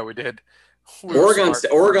shit. Yeah, we did. Oregon.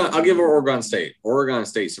 I'll give Oregon State. Oregon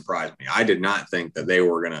State surprised me. I did not think that they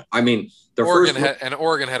were gonna. I mean, Oregon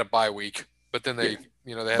had a bye week, but then they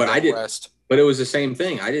had rest. But it was the same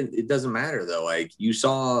thing. It doesn't matter though. Like you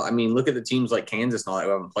saw, I mean, look at the teams like Kansas and all that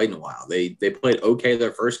who haven't played in a while. They played okay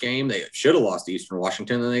their first game. They should have lost to Eastern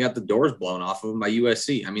Washington. Then they got the doors blown off of them by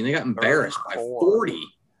USC. I mean, they got embarrassed by 40,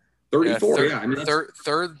 34. I mean,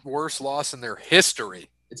 third worst loss in their history.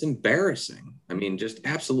 It's embarrassing. I mean, just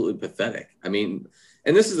absolutely pathetic. I mean,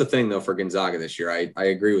 and this is the thing though for Gonzaga this year. I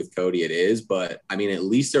agree with Cody. It is, but I mean, at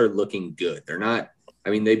least they're looking good. They're not. I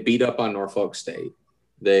mean, they beat up on Norfolk State.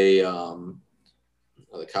 The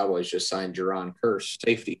Cowboys just signed Jaron Curse,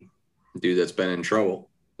 safety, dude that's been in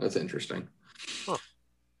trouble. That's interesting. Huh.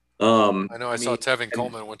 I saw Tevin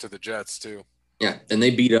Coleman went to the Jets too. Yeah, and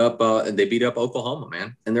they beat up Oklahoma,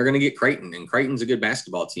 man, and they're going to get Creighton, and Creighton's a good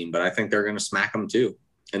basketball team, but I think they're going to smack them too.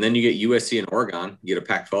 And then you get USC and Oregon, you get a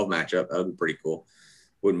Pac-12 matchup. That would be pretty cool.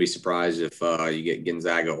 Wouldn't be surprised if you get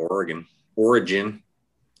Gonzaga, Origin,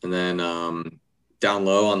 and then down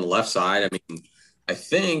low on the left side. I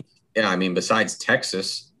mean, besides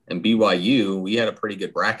Texas and BYU, we had a pretty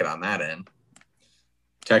good bracket on that end.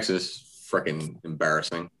 Texas, freaking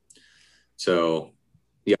embarrassing. So,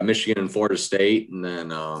 yeah, Michigan and Florida State, and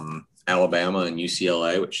then Alabama and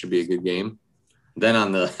UCLA, which should be a good game. Then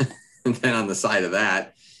on the side of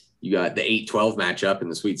that, you got the 8-12 matchup in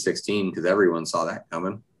the Sweet 16 because everyone saw that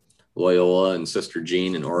coming. Loyola and Sister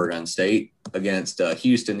Jean and Oregon State against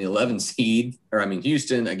Houston, the 11 seed.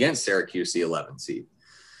 Houston against Syracuse, the 11 seed.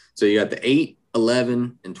 So you got the 8,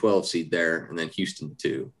 11, and 12 seed there, and then Houston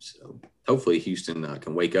 2. So hopefully Houston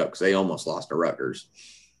can wake up because they almost lost to Rutgers.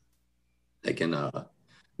 They can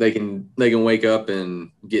wake up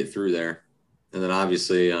and get through there. And then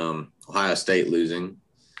obviously Ohio State losing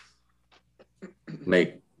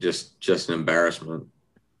make just an embarrassment.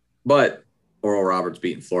 But Oral Roberts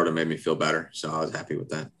beating Florida made me feel better, so I was happy with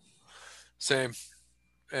that. Same.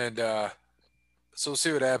 And so we'll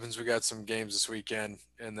see what happens. We got some games this weekend,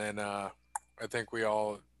 and then I think we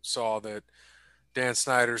all saw that Dan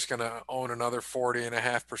Snyder's going to own another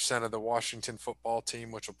 40.5% of the Washington football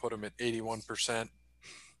team, which will put him at 81%.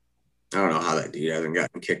 I don't know how that dude hasn't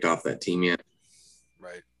gotten kicked off that team yet.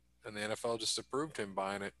 Right. And the NFL just approved him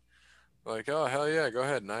buying it. Like, oh, hell yeah, go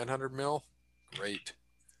ahead. $900 million. Great.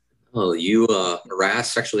 Oh, you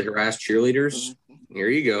sexually harassed cheerleaders? Here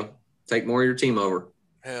you go. Take more of your team over.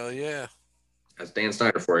 Hell yeah. That's Dan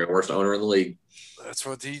Snyder for you, worst owner in the league. That's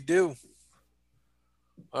what he do.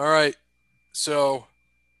 All right. So,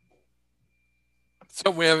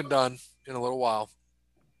 something we haven't done in a little while.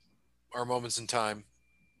 Our moments in time.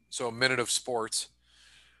 So, a minute of sports.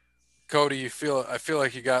 Cody, I feel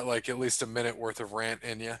like you got like at least a minute worth of rant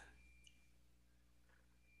in you.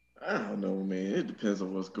 I don't know, man. It depends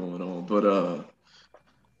on what's going on. But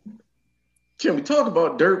can we talk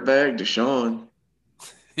about dirtbag Deshaun?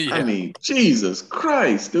 Yeah. I mean, Jesus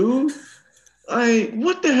Christ, dude.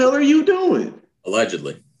 What the hell are you doing?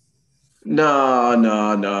 Allegedly.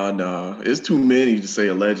 Nah. It's too many to say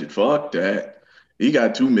alleged. Fuck that. He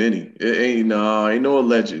got too many. Ain't no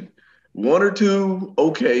alleged. 1 or 2,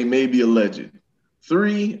 okay, maybe alleged.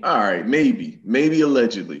 3, all right, maybe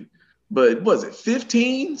allegedly. But was it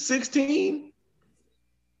 15, 16?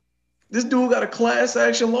 This dude got a class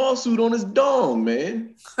action lawsuit on his dong,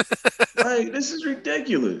 man. Like, this is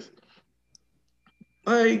ridiculous.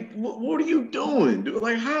 Like, what are you doing, dude?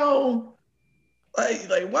 Like, how?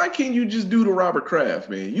 Like, why can't you just do the Robert Kraft,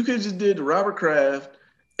 man? You could have just did the Robert Kraft,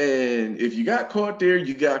 and if you got caught there,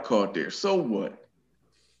 you got caught there. So what?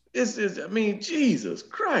 Jesus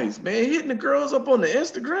Christ, man. Hitting the girls up on the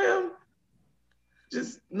Instagram?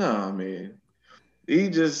 Man.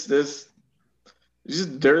 It's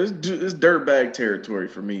dirtbag territory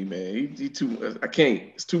for me, man. I can't.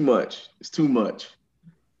 It's too much. I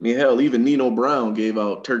mean, hell, even Nino Brown gave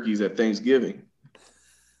out turkeys at Thanksgiving.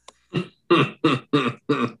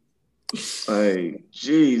 Like,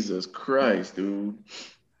 Jesus Christ, dude.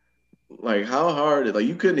 Like, how hard? Like,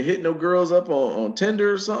 you couldn't hit no girls up on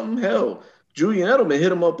Tinder or something? Hell, Julian Edelman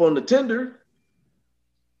hit him up on the Tinder.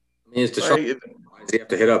 I mean, it's to show why does he have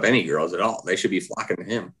to hit up any girls at all? They should be flocking to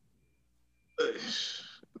him.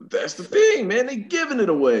 That's the thing, man. They giving it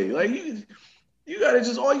away. Like, you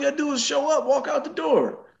gotta all you gotta do is show up, walk out the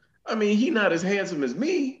door. I mean, he not as handsome as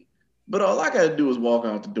me, but all I gotta do is walk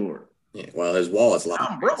out the door. Yeah, well, his wallet's a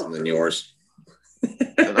lot more handsome than yours.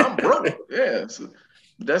 And I'm broke. Yeah, so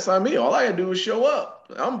that's what I mean. All I gotta do is show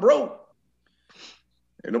up. I'm broke.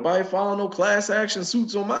 Ain't nobody filing no class action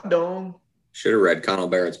suits on my dome. Should have read Connell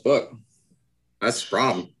Barrett's book. That's the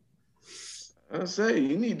problem. I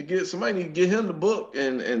say somebody need to get him the book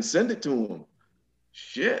and send it to him.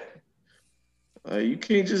 Shit.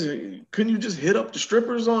 Couldn't you just hit up the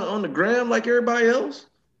strippers on the gram like everybody else?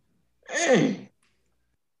 Hey.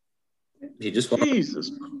 Jesus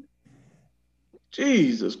Christ.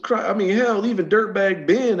 I mean, hell, even Dirtbag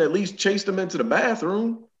Ben at least chased him into the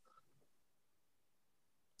bathroom.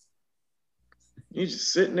 You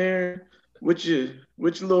just sitting there with your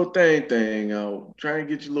little thing out, trying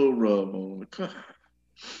to get your little rub on.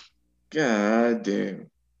 God damn.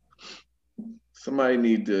 Somebody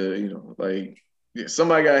need to,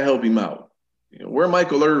 somebody got to help him out. Where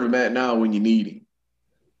Michael Irvin at now when you need him?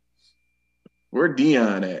 Where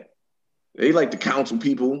Dion at? They like to counsel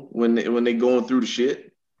people when they going through the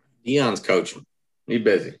shit. Dion's coaching. He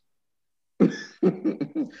busy.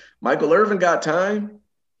 Michael Irvin got time?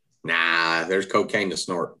 Nah, there's cocaine to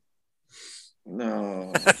snort.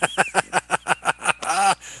 No.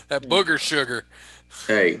 That booger sugar.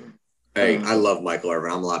 Hey, I love Michael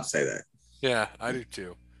Irvin. I'm allowed to say that. Yeah, I do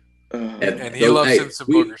too. And he loves him some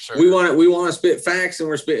booger sugar. We want to spit facts, and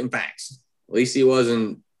we're spitting facts. At least he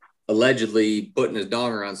wasn't allegedly putting his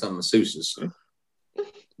donger on some masseuses.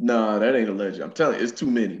 Nah, that ain't alleged. I'm telling you, it's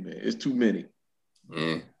too many, man. It's too many.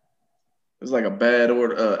 Yeah. It's like a bad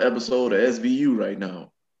episode of SVU right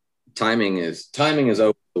now. Timing is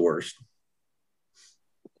over the worst.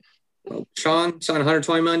 Well, Sean signed a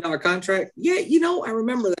 $120 million contract. Yeah, I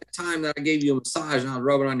remember that time that I gave you a massage and I was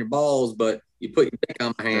rubbing on your balls, but you put your dick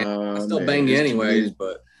on my hand. I still bang you anyways,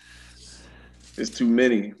 but it's too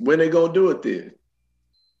many. When they gonna do it then?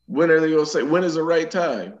 When are they gonna say when is the right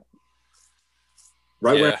time?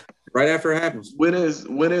 Right after it happens. When is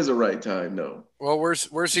the right time? No. Well,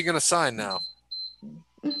 where's he gonna sign now?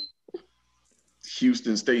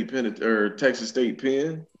 Houston State Pen or Texas State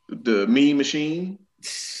Pen, the Mean Machine.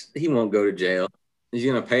 He won't go to jail. He's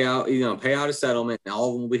gonna pay out a settlement, and all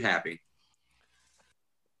of them will be happy.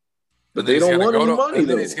 But they don't want any money.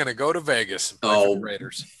 Then he's gonna go to Vegas. And play for the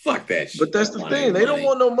Raiders. Fuck that shit. But that's the thing. They don't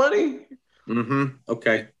want no money. Mm-hmm.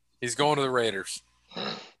 Okay. He's going to the Raiders.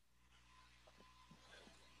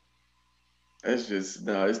 That's just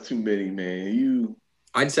it's too many, man.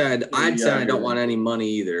 I'd say I don't want any money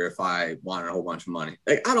either if I wanted a whole bunch of money.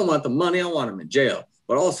 Like, I don't want the money. I want him in jail.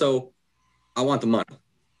 But also, I want the money.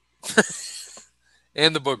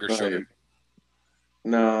 And the booger sugar.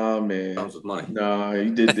 Nah, man. Comes with money. Nah,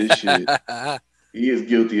 he did this shit. He is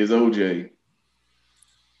guilty as OJ.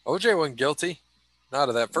 OJ wasn't guilty. Not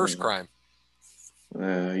of that first crime.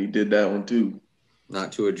 He did that one too.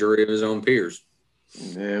 Not to a jury of his own peers.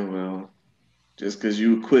 Yeah, well, just because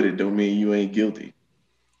you acquitted don't mean you ain't guilty.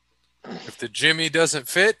 If the Jimmy doesn't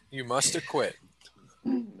fit, you must acquit.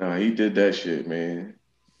 Nah, he did that shit, man.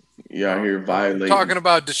 You out here violating. Talking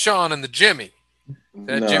about Deshaun and the Jimmy.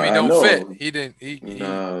 That Jimmy don't fit. He didn't. He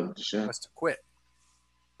must have quit.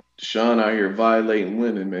 Deshaun out here violating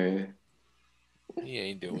women, man. He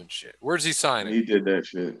ain't doing shit. Where's he signing? He did that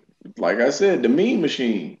shit. Like I said, the Mean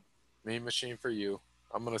Machine. Mean Machine for you.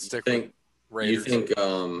 I'm gonna stick with Raiders.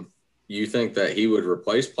 You think that he would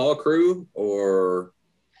replace Paul Crewe, or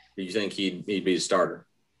do you think he'd be the starter?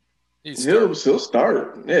 He'll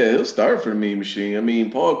start. Yeah, he'll start for the Mean Machine. I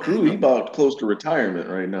mean, Paul Crewe, he about close to retirement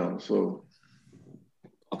right now. So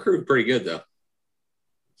Paul Crewe's pretty good though.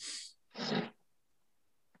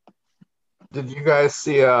 Did you guys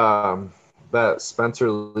see that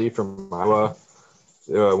Spencer Lee from Iowa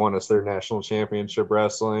won his third national championship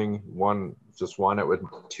wrestling? Won it with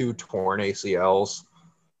 2 torn ACLs.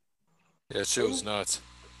 Yeah, shit was nuts.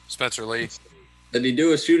 Spencer Lee. Did he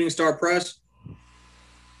do a shooting star press?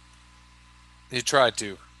 He tried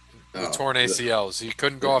to. Torn ACLs. He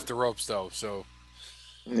couldn't go off the ropes though. So.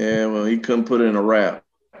 Yeah, well, he couldn't put it in a wrap.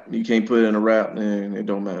 You can't put it in a wrap, and it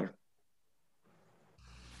don't matter.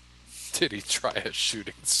 Did he try a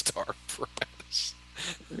shooting star press?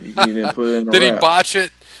 He didn't put it in a Did wrap. he botch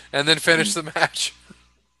it and then finish the match?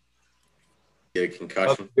 Get a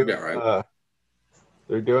concussion. You'll be all right.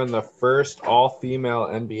 They're doing the first all-female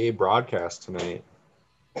NBA broadcast tonight.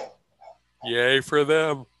 Yay for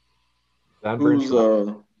them. Who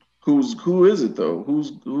is it though?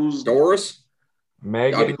 Who's Doris?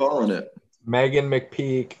 Megan calling it. Megan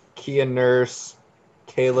McPeak, Kia Nurse,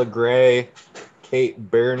 Kayla Gray, Kate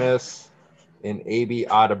Bernis, and A.B.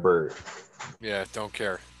 Audibert. Yeah, don't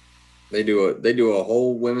care. They do a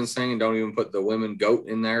whole women's thing and don't even put the women goat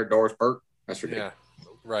in there. Doris Burke. That's ridiculous. Yeah,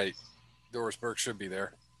 right. Doris Burke should be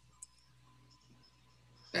there.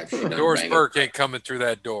 Doris Burke ain't coming through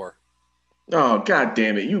that door. Oh, God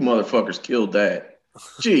damn it. You motherfuckers killed that.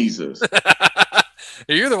 Jesus.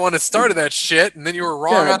 You're the one that started that shit, and then you were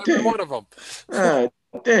wrong on every one of them. God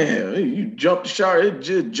damn. You jumped the shark. It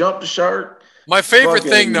just jumped the shark. My favorite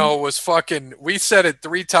thing, though, was we said it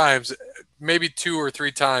 3 times, maybe 2 or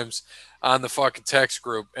 3 times on the fucking text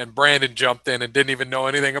group, and Brandon jumped in and didn't even know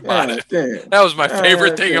anything about it. Damn. That was my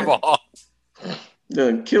favorite thing of all.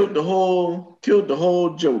 Done killed the whole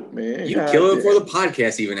joke, man. You killed it before the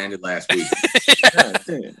podcast even ended last week. God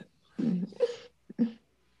damn.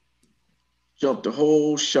 Jumped the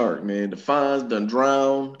whole shark, man. The Fonz done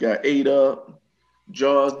drowned, got ate up.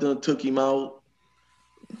 Jaws done took him out.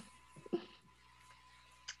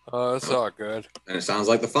 Oh, that's all good. And it sounds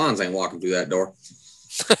like the Fonz ain't walking through that door.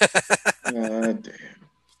 God damn.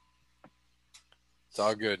 It's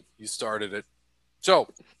all good. You started it. So,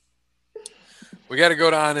 we got to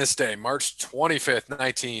go to on this day, March 25th,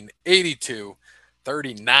 1982,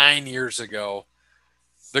 39 years ago.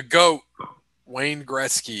 The GOAT, Wayne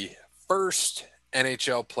Gretzky, first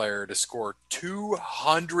NHL player to score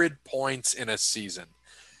 200 points in a season.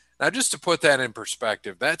 Now, just to put that in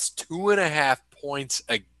perspective, that's 2.5 points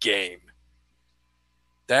a game.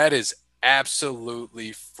 That is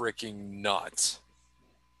absolutely freaking nuts.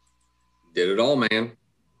 Did it all, man.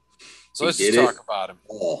 So let's just talk about him.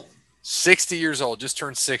 60 years old, just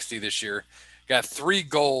turned 60 this year. Got 3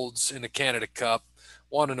 golds in the Canada Cup,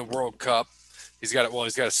 1 in the World Cup. He's got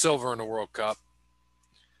a silver in the World Cup.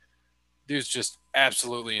 Dude's just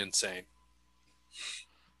absolutely insane.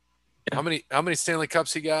 How many Stanley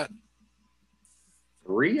Cups he got?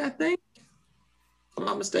 3, I think. If I'm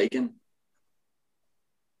not mistaken.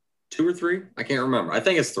 2 or 3? I can't remember. I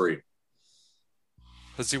think it's 3.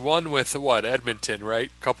 Has he won with what? Edmonton, right?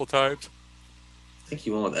 A couple times? I think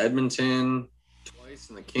he won with Edmonton twice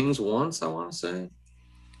and the Kings once, I want to say.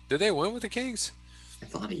 Did they win with the Kings? I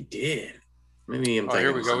thought he did. Maybe I'm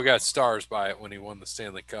here we go. We got stars by it when he won the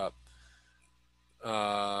Stanley Cup.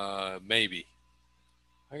 Maybe.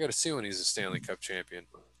 I got to see when he's a Stanley Cup champion.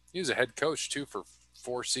 He was a head coach, too, for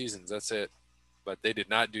 4 seasons. That's it. But they did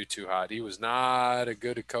not do too hot. He was not as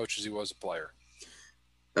good a coach as he was a player.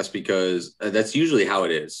 That's because that's usually how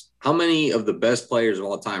it is. How many of the best players of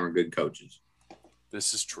all time are good coaches?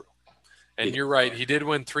 This is true. And you're right. He did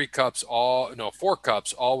win 4 cups, all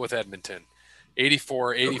with Edmonton.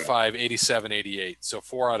 84, 85, 87, 88. So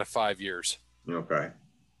 4 out of 5 years. Okay.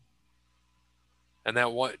 And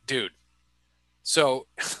that one, dude. So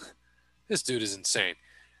this dude is insane.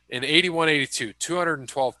 In 81, 82,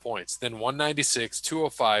 212 points. Then 196,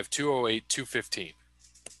 205, 208, 215.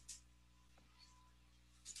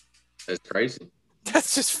 That's crazy.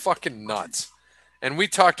 That's just fucking nuts. And we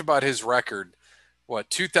talked about his record.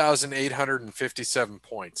 2,857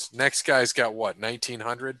 points. Next guy's got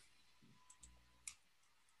 1,900?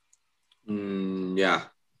 Yeah.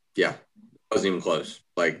 Wasn't even close.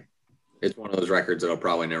 Like, it's one of those records that'll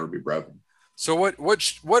probably never be broken. So what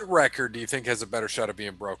record do you think has a better shot of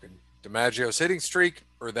being broken? DiMaggio's hitting streak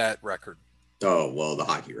or that record? Oh, well, the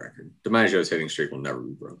hockey record. DiMaggio's hitting streak will never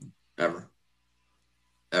be broken. Ever.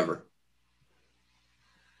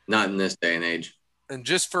 Not in this day and age. And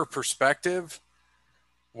just for perspective,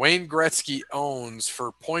 Wayne Gretzky owns,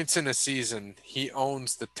 for points in a season, he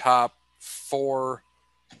owns the top 4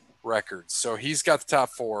 records. So he's got the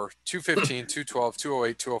top 4, 215, 212,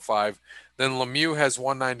 208, 205. Then Lemieux has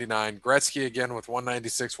 199. Gretzky again with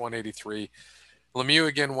 196, 183. Lemieux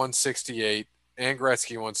again 168. And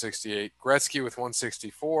Gretzky 168. Gretzky with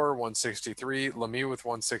 164, 163. Lemieux with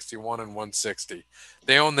 161 and 160.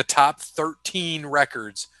 They own the top 13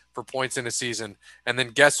 records for points in a season. And then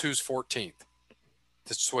guess who's 14th?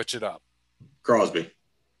 To switch it up. Crosby.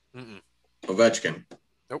 Ovechkin.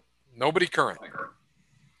 Nope. Nobody current.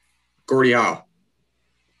 Gordie Howe.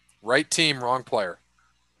 Right team, wrong player.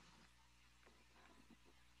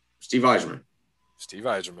 Steve Yzerman.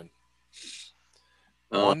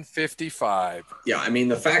 155. Yeah, I mean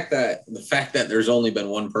the fact that there's only been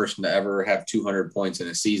one person to ever have 200 points in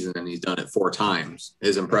a season and he's done it 4 times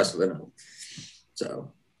is impressive.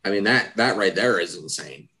 So, I mean that right there is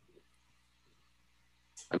insane.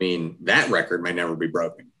 I mean, that record may never be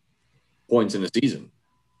broken. Points in a season.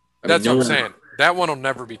 That's what I'm saying. That one will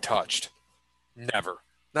never be touched. Never.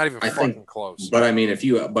 Not even fucking close. But I mean, if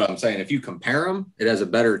you compare them, it has a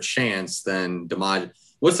better chance than DiMaggio.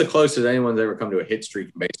 What's the closest anyone's ever come to a hit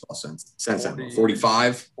streak in baseball since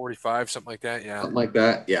 45? 45, something like that, yeah. Something like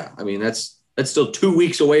that, yeah. I mean, that's still 2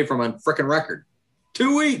 weeks away from a freaking record.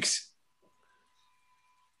 2 weeks.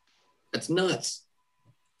 That's nuts.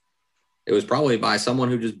 It was probably by someone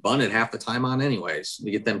who just bunted half the time on anyways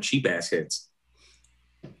to get them cheap-ass hits.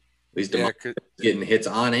 At least getting hits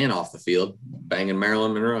on and off the field, banging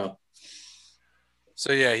Marilyn Monroe.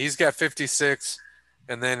 So, yeah, he's got 56.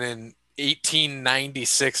 And then in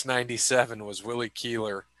 1896-97 was Willie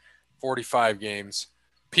Keeler, 45 games.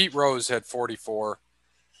 Pete Rose had 44.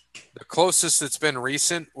 The closest that's been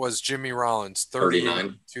recent was Jimmy Rollins,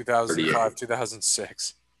 39, 2005,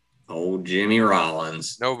 2006. Oh, Jimmy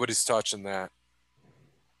Rollins. Nobody's touching that.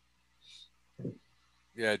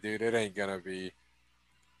 Yeah, dude, it ain't going to be.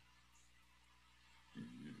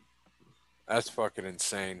 That's fucking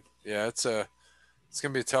insane. Yeah, it's going to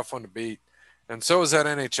be a tough one to beat. And so is that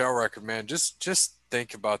NHL record, man. Just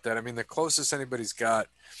think about that. I mean, the closest anybody's got.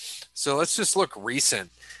 So let's just look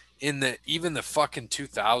recent in even the fucking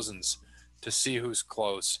 2000s to see who's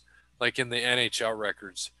close. Like in the NHL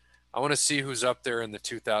records. I want to see who's up there in the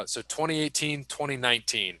 2000s. So 2018,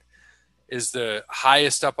 2019 is the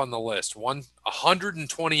highest up on the list.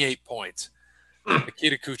 128 points.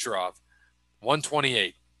 Nikita Kucherov,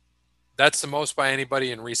 128. That's the most by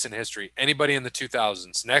anybody in recent history. Anybody in the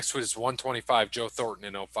 2000s. Next was 125, Joe Thornton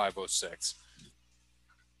in 05-06.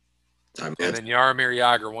 And then Jaromir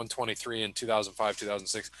Jagr, 123 in 2005,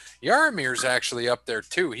 2006. Jaromir's actually up there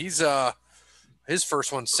too. He's his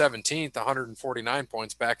first one's 17th, 149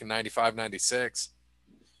 points back in 95, 96.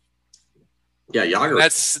 Yeah, Yager.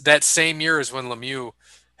 That's that same year as when Lemieux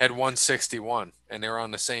had 161, and they were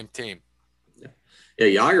on the same team. Yeah,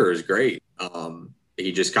 Yager is great.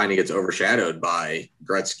 He just kind of gets overshadowed by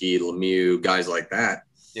Gretzky, Lemieux, guys like that.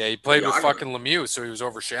 Yeah, he played with fucking Lemieux, so he was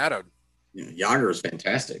overshadowed. Yeah, Yager is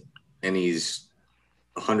fantastic, and he's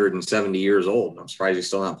 170 years old. I'm surprised he's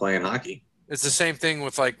still not playing hockey. It's the same thing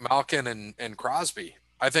with like Malkin and Crosby.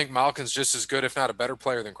 I think Malkin's just as good, if not a better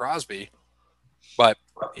player than Crosby, but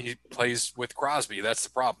he plays with Crosby. That's the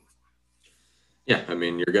problem. Yeah, I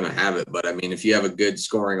mean, you're going to have it. But, I mean, if you have a good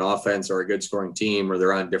scoring offense or a good scoring team or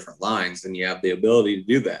they're on different lines, then you have the ability to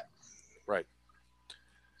do that. Right.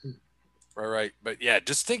 Right. But, yeah,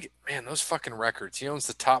 just think, man, those fucking records. He owns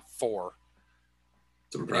the top 4.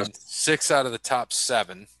 It's impressive. 6 out of the top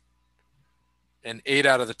 7 and 8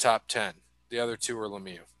 out of the top 10. The other 2 are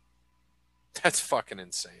Lemieux. That's fucking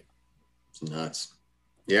insane. It's nuts.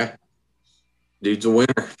 Yeah. Dude's a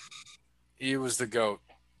winner. He was the GOAT.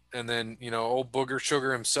 And then, old Booger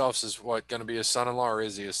Sugar himself is what, going to be his son-in-law, or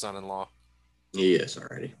is he his son-in-law? He is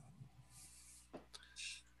already.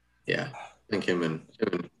 Yeah. I think him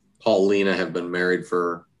and Paulina have been married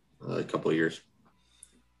for a couple of years.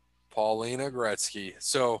 Paulina Gretzky.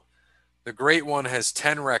 So the great one has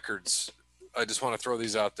 10 records. I just want to throw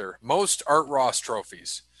these out there. Most Art Ross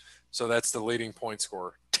trophies. So that's the leading point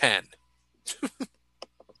scorer. 10.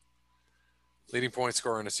 Leading point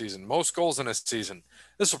scorer in a season. Most goals in a season.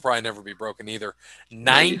 This will probably never be broken either.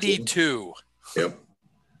 92. Yep.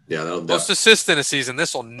 Yeah, that'll Most assists in a season.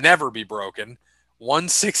 This will never be broken.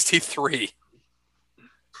 163.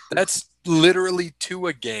 That's literally 2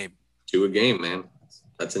 a game. 2 a game, man.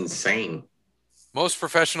 That's insane. Most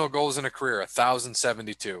professional goals in a career,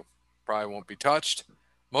 1,072. Probably won't be touched.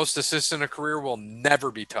 Most assists in a career will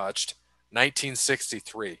never be touched.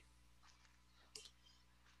 1963.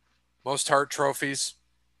 Most Hart trophies,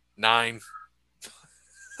 9.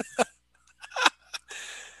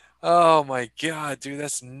 Oh my God, dude,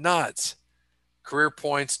 that's nuts. Career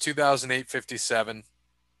points, 2008, 57.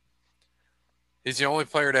 He's the only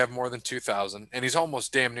player to have more than 2,000, and he's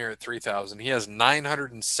almost damn near at 3,000. He has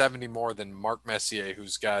 970 more than Mark Messier,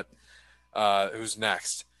 who's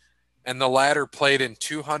next. And the latter played in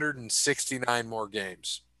 269 more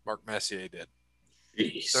games. Mark Messier did.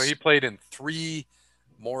 Jeez. So he played in 3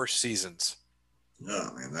 more seasons.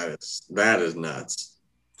 Oh man, that is nuts.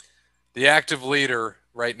 The active leader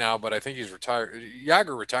right now, but I think he's retired.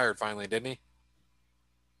 Yager retired finally, didn't he?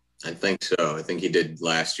 I think so. I think he did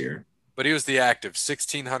last year. But he was the active,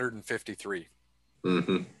 1,653.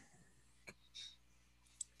 Mm-hmm.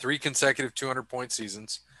 3 consecutive 200-point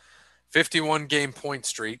seasons. 51-game point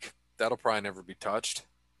streak. That'll probably never be touched.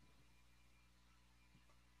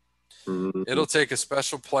 Mm-hmm. It'll take a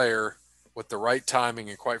special player with the right timing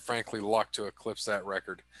and, quite frankly, luck to eclipse that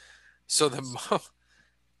record. So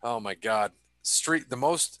oh my God,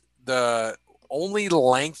 the only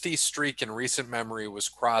lengthy streak in recent memory was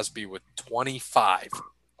Crosby with 25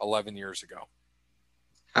 11 years ago.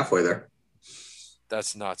 Halfway there.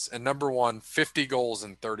 That's nuts. And number 1, 50 goals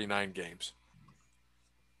in 39 games.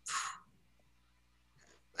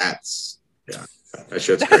 That shit's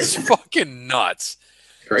crazy. That's fucking nuts.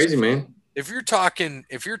 Crazy, man. If you're talking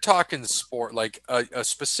sport, like a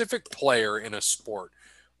specific player in a sport,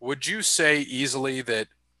 would you say easily that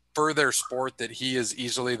for their sport that he is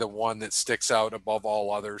easily the one that sticks out above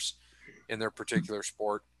all others in their particular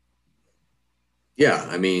sport? Yeah,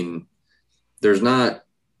 I mean, there's not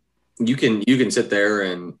you can sit there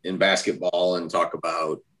and in basketball and talk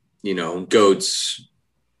about, GOATs,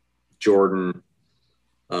 Jordan,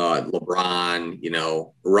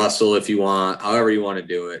 LeBron, Russell if you want, however you want to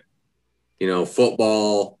do it.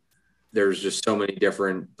 Football, there's just so many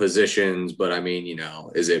different positions, but I mean,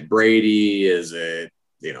 is it Brady? Is it,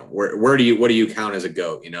 what do you count as a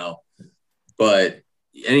GOAT, But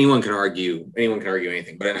anyone can argue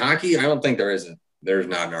anything. But in hockey, I don't think there's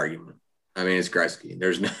not an argument. I mean, it's Gretzky.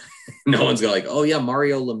 There's no one's going like, oh yeah,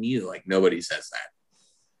 Mario Lemieux. Like nobody says that.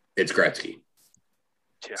 It's Gretzky.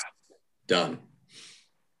 Yeah. Done.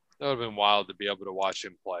 That would have been wild to be able to watch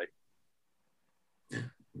him play.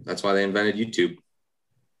 That's why they invented YouTube.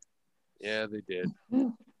 Yeah, they did.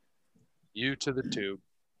 You to the tube.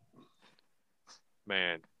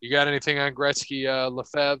 Man, you got anything on Gretzky,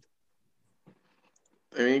 Lefebvre?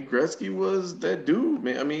 I mean, Gretzky was that dude,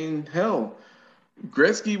 man. I mean, hell,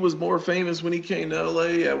 Gretzky was more famous when he came to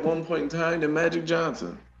LA at one point in time than Magic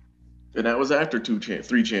Johnson. And that was after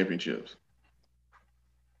 3 championships.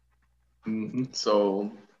 Mm-hmm.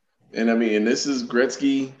 So, and I mean, this is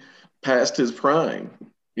Gretzky past his prime,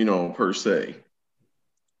 per se.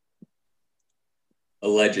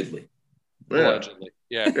 Allegedly. Allegedly.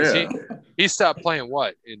 Yeah, because he stopped playing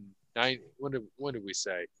what in when did we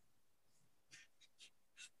say?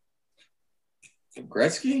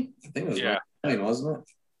 Gretzky? I think it was 99, wasn't it?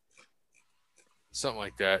 Something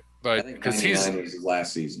like that. But because 99 was his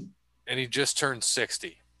last season. And he just turned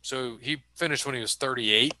 60. So he finished when he was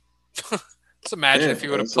 38. Let's imagine if he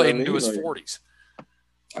would have played into his 40s.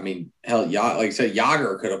 I mean, hell, like I said,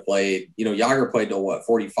 Yager could have played. Yager played till what,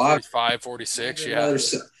 45? 45, 46,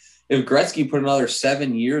 If Gretzky put another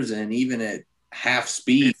 7 years in, even at half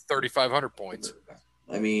speed, 3,500 points.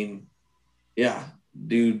 I mean, yeah,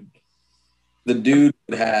 dude. The dude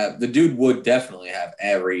would definitely have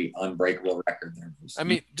every unbreakable record there. I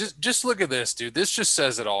mean, just look at this, dude. This just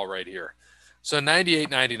says it all right here. So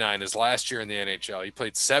 98-99, his last year in the NHL. He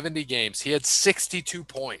played 70 games. He had 62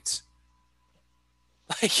 points.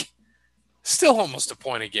 Like, still almost a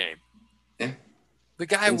point a game. Yeah. The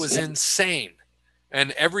guy was insane.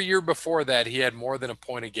 And every year before that, he had more than a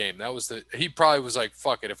point a game. He probably was like,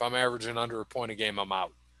 fuck it. If I'm averaging under a point a game, I'm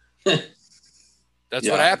out. That's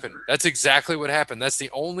what happened. That's exactly what happened. That's the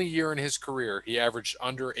only year in his career he averaged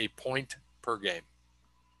under a point per game.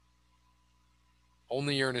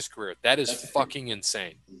 Only year in his career. That's fucking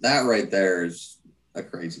insane. That right there is a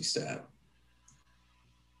crazy stat.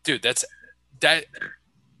 Dude, that's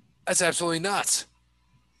absolutely nuts.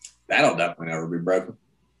 That'll definitely never be broken.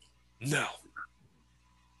 No.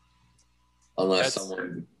 Unless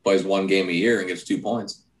someone plays one game a year and gets 2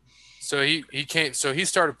 points. So he can't. So he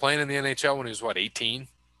started playing in the NHL when he was 18.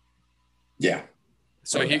 Yeah.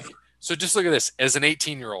 So So just look at this as an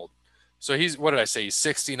 18-year-old. So he's, what did I say? He's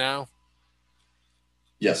 60 now.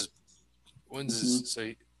 Yes. When's his? So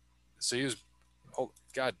he was. Oh,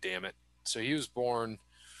 God damn it! So he was born,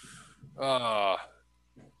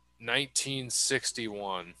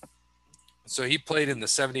 1961. So he played in the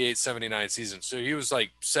 78-79 season. So he was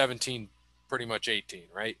like 17, pretty much 18,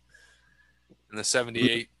 right? In the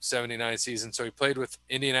 78-79 season. So he played with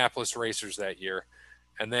Indianapolis Racers that year.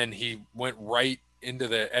 And then he went right into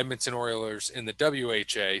the Edmonton Oilers in the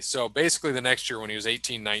WHA. So basically the next year when he was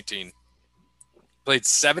 18-19, played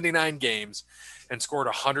 79 games and scored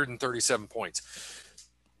 137 points.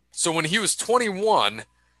 So when he was 21,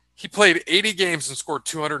 he played 80 games and scored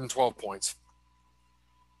 212 points.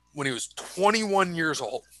 When he was 21 years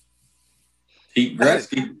old. Pete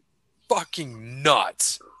Gretzky. Fucking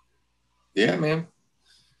nuts. Yeah, man.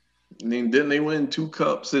 I mean, didn't they win 2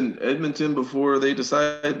 cups in Edmonton before they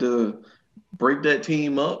decided to break that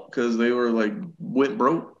team up because they were like went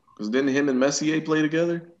broke? Because didn't him and Messier play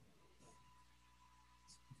together?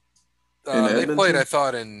 They played, I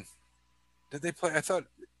thought, did they play?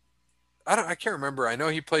 I can't remember. I know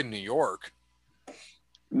he played in New York.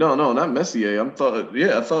 No, not Messier. I thought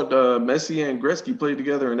Messier and Gretzky played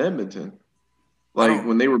together in Edmonton. Like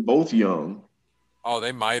when they were both young. Oh,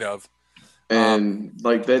 they might have. And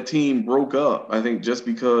like that team broke up, I think, just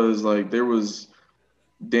because like there was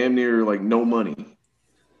damn near like no money.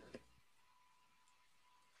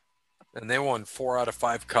 And they won 4 out of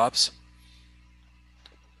 5 cups.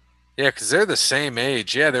 Yeah, because they're the same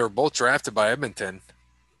age. Yeah, they were both drafted by Edmonton.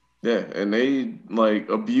 Yeah, and they like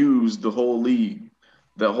abused the whole league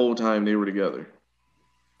that whole time they were together.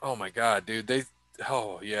 Oh my God, dude! They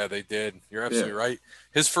did. You're absolutely right.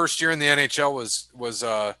 His first year in the NHL was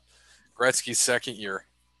Gretzky's second year.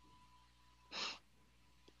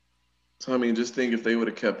 So I mean, just think if they would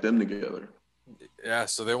have kept them together. Yeah,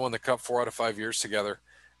 so they won the cup 4 out of 5 years together,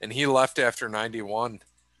 and he left after 91.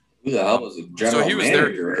 Who the hell was the general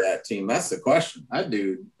manager of that team? That's the question. That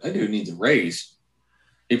dude needs a raise.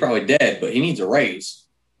 He's probably dead, but he needs a raise.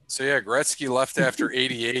 So yeah, Gretzky left after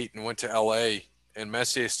 88 and went to LA, and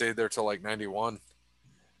Messier stayed there till like 91,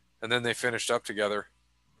 and then they finished up together.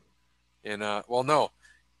 And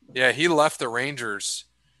he left the Rangers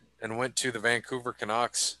and went to the Vancouver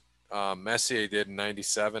Canucks. Messier did in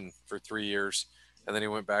 97 for 3 years, and then he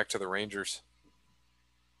went back to the Rangers.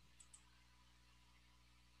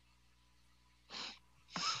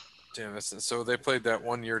 Damn, so they played that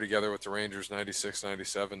 1 year together with the Rangers, 96,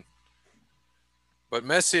 97. But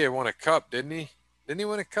Messier won a cup, didn't he? Didn't he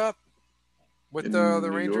win a cup with the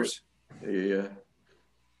Rangers? Yeah.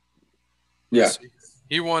 Yeah. So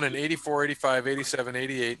he won in 84, 85, 87,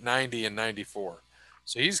 88, 90, and 94.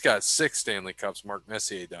 So he's got 6 Stanley Cups, Mark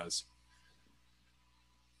Messier does.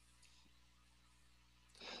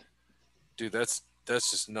 Dude, that's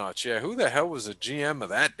just nuts. Yeah, who the hell was the GM of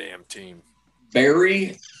that damn team?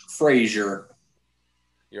 Barry Frazier.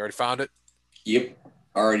 You already found it? Yep,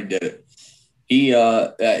 already did it. He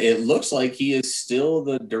it looks like he is still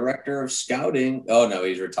the director of scouting. Oh no,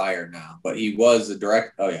 he's retired now, but he was the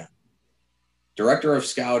director. Oh yeah. Director of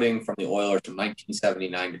scouting from the Oilers from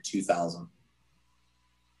 1979 to 2000.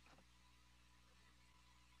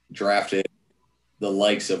 Drafted the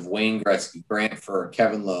likes of Wayne Gretzky, Grant Furr,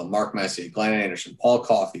 Kevin Lowe, Mark Messier, Glenn Anderson, Paul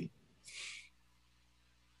Coffey.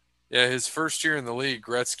 Yeah, his first year in the league,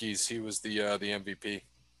 Gretzky's, he was the MVP.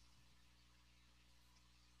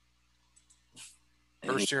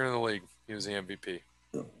 First year in the league, he was the MVP.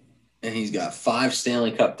 And he's got 5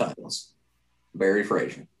 Stanley Cup titles. Barry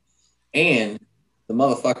Frazier. And the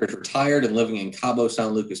motherfucker's retired and living in Cabo San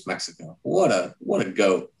Lucas, Mexico. What a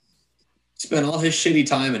goat. Spent all his shitty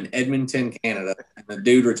time in Edmonton, Canada, and the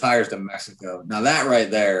dude retires to Mexico. Now that right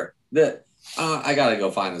there, I got to go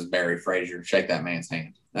find this Barry Frazier, shake that man's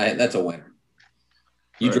hand. That's a winner.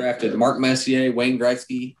 You drafted Mark Messier, Wayne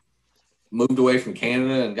Gretzky, moved away from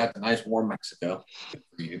Canada, and got to nice warm Mexico. Good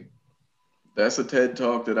for you. That's a TED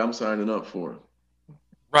Talk that I'm signing up for.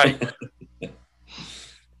 Right.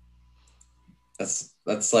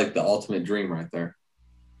 That's like the ultimate dream right there.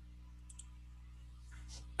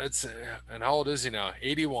 And how old is he now?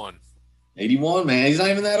 81. 81, man. He's not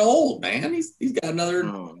even that old, man. He's got another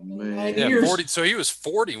 9 years. 40. So he was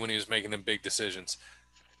 40 when he was making them big decisions.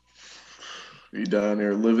 He down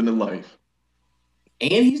there living the life.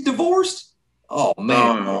 And he's divorced? Oh,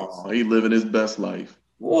 man. He living his best life.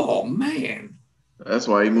 Whoa, man. That's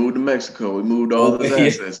why he moved to Mexico. He moved all his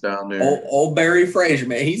assets down there. Old Barry Frazier,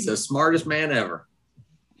 man. He's the smartest man ever.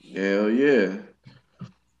 Hell yeah.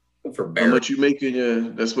 Good for Barry. How much you make in your,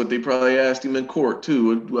 that's what they probably asked him in court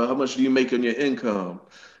too. Well, how much do you make on your income?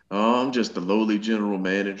 Oh, I'm just a lowly general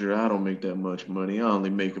manager. I don't make that much money. I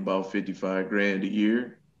only make about 55 grand a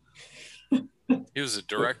year. He was a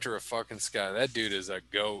director of fucking Sky. That dude is a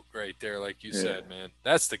goat right there, like you said, man.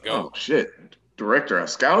 That's the goat. Oh, shit. Director of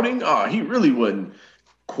scouting? Oh, he really wasn't,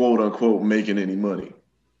 quote unquote, making any money.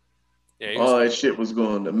 Yeah, all that shit was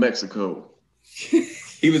going to Mexico.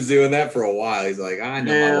 He was doing that for a while. He's like, I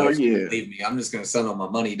know my wife's going to leave me. I'm just going to send all my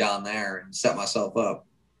money down there and set myself up.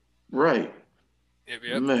 Right.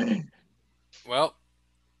 Yep. Man. Well.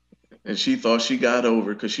 And she thought she got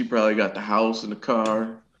over because she probably got the house and the car.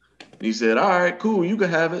 And he said, all right, cool, you can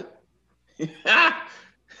have it.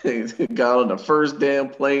 Got on the first damn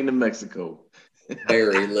plane to Mexico.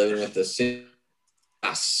 Barry living with the sin.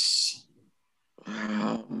 Oh,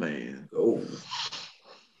 man.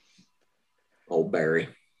 Oh, Barry.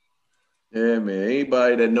 Yeah, man.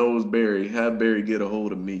 Anybody that knows Barry, have Barry get a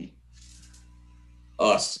hold of me.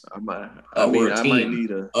 Us. I might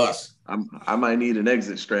need us. I might need an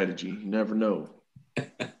exit strategy. You never know.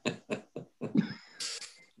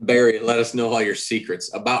 Barry, let us know all your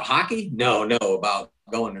secrets about hockey. No, about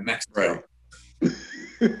going to Mexico. Right.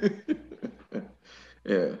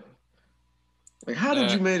 Yeah. Like, how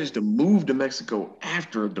did you manage to move to Mexico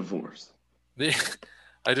after a divorce?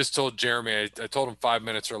 I just told Jeremy, I told him 5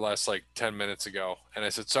 minutes or less, like 10 minutes ago. And I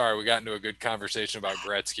said, sorry, we got into a good conversation about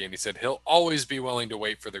Gretzky. And he said, he'll always be willing to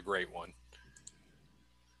wait for the great one.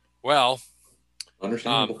 Well,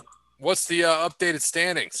 understandable. What's the updated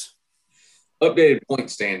standings? Updated point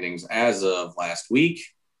standings as of last week.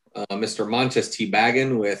 Mr. Montes T.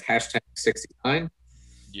 Baggin with #69.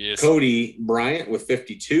 Yes. Cody Bryant with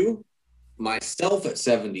 52. Myself at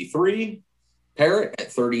 73. Parrott at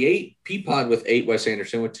 38. Peapod with 8. Wes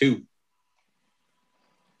Anderson with 2.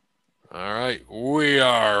 All right. We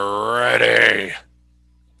are ready.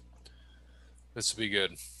 This will be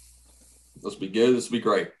good. This will be good. This will be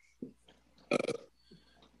great.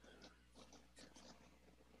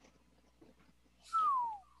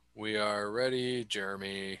 We are ready,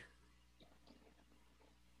 Jeremy.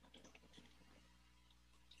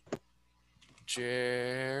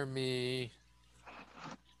 Jeremy.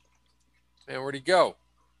 Man, where'd he go?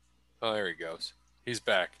 Oh, there he goes. He's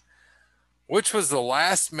back. Which was the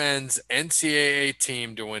last men's NCAA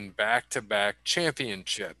team to win back-to-back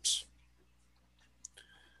championships?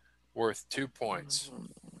 Worth 2 points.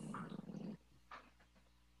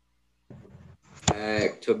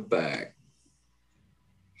 Back-to-back.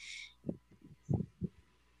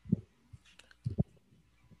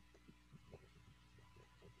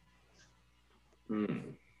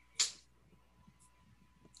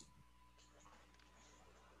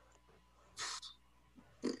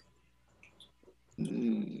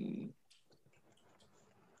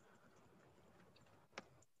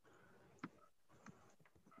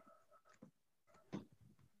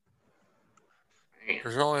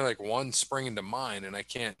 There's only like one springing to mind, and I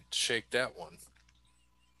can't shake that one.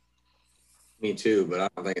 Me too, but I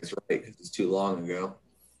don't think it's right because it's too long ago.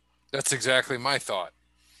 That's exactly my thought.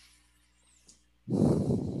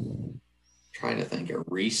 Trying to think of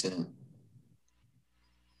recent.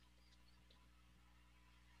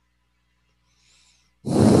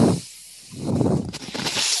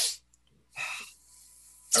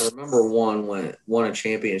 remember one won a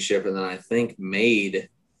championship and then I think made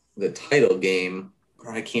the title game, but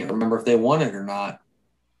I can't remember if they won it or not.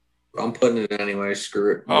 I'm putting it anyway.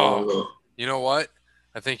 Screw it. Oh, you know what?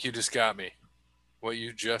 I think you just got me. What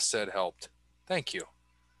you just said helped. Thank you.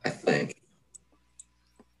 I think.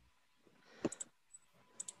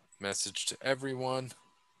 Message to everyone.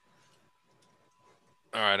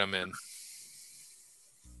 All right, I'm in.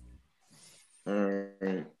 All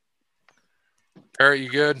right. Parrot, you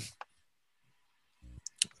good?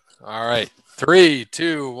 All right. 3,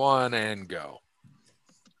 2, 1, and go.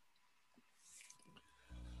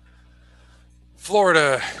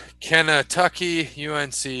 Florida, Kentucky,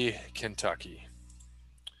 UNC, Kentucky.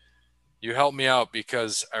 You helped me out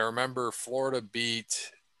because I remember Florida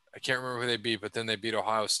beat, I can't remember who they beat, but then they beat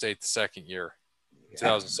Ohio State the second year,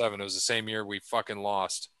 2007. It was the same year we fucking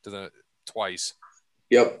lost to the twice.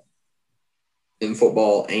 Yep. In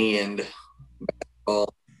football and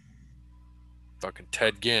basketball. Fucking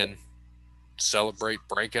Ted Ginn. Celebrate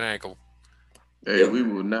breaking ankle. Hey, we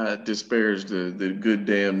will not disparage the good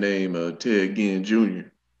damn name of Ted Ginn Jr.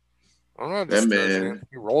 I'm not That disparaging man. him.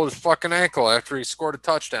 He rolled his fucking ankle after he scored a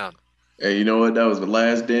touchdown. Hey, you know what? That was the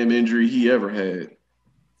last damn injury he ever had.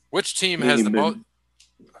 Which team He has ain't the been- most?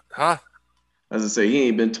 Huh? As I say, he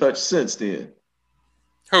ain't been touched since then.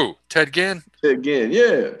 Who? Ted Ginn? Ted Ginn,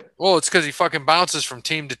 yeah. Well, it's because he fucking bounces from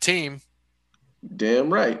team to team.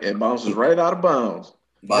 Damn right. And bounces right out of bounds.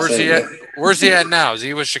 Where's he at? Where's he at now? Is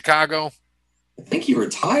he with Chicago? I think he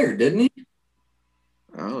retired, didn't he?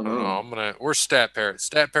 I don't I don't know. know. Where's Stat Parrot?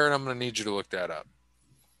 Stat Parrot, I'm gonna need you to look that up.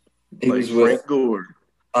 He Like was with Frank Gore.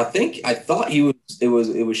 I thought it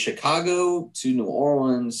was Chicago to New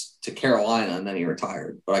Orleans to Carolina and then he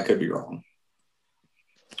retired, but I could be wrong.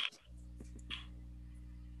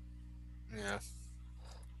 Yeah.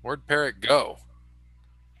 Where'd Parrot go?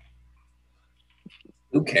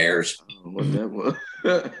 Who cares? I don't know what that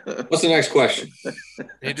was. What's the next question?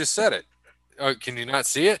 He just said it. Oh, can you not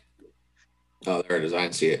see it? Oh, there it is. I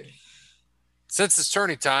didn't see it. Since it's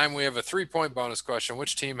tourney time, we have a 3-point bonus question.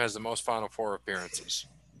 Which team has the most Final Four appearances?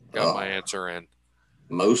 Got my answer in.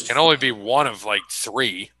 Most Can only be one of like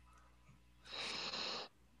 3.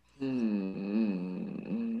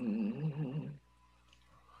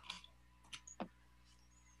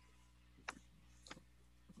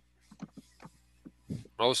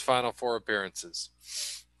 Most Final Four appearances.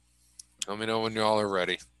 Let me know when y'all are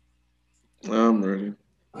ready. I'm ready.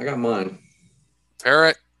 I got mine.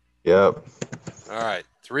 Parrot. Yep. All right.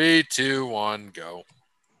 3, 2, 1, go.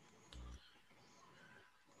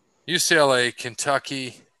 UCLA,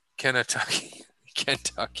 Kentucky,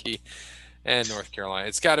 and North Carolina.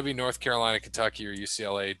 It's got to be North Carolina, Kentucky, or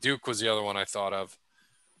UCLA. Duke was the other one I thought of.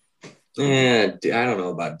 Yeah, I don't know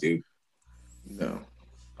about Duke. No.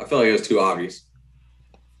 I feel like it was too obvious.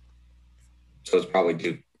 So it's probably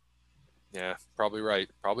Duke. Yeah, probably right.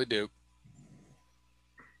 Probably Duke.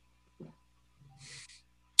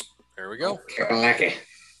 There we go. Carolina.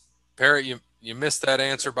 Parrot, you missed that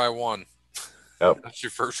answer by 1. Yep. That's your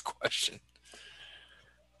first question.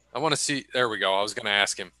 I want to see. There we go. I was going to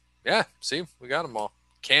ask him. Yeah, see, we got them all.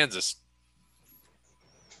 Kansas.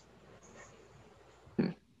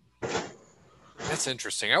 That's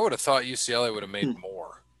interesting. I would have thought UCLA would have made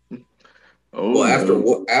more. Oh,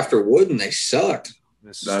 Well, after Wooden, they sucked. I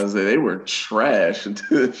was say they were trash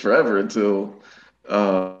until forever until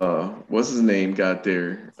what's his name got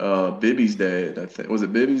there? Bibby's dad, I think. Was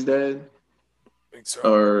it Bibby's dad? I think so.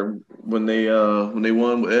 Or when they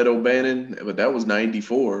won with Ed O'Bannon, but that was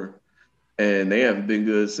 '94, and they haven't been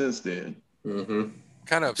good since then. Mm-hmm.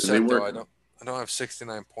 Kind of They upset though. weren't- I don't have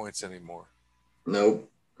 69 points anymore.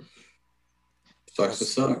 Nope. Sucks to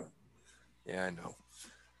suck. Yeah, I know.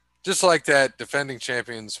 Just like that, defending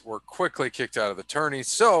champions were quickly kicked out of the tourney.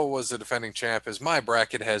 So was the defending champ, as my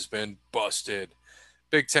bracket has been busted.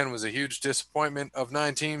 Big Ten was a huge disappointment. Of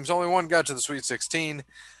 9 teams, only one got to the Sweet 16.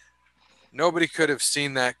 Nobody could have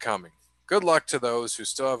seen that coming. Good luck to those who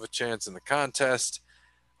still have a chance in the contest.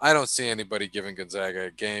 I don't see anybody giving Gonzaga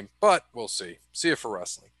a game, but we'll see. See you for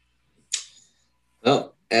wrestling.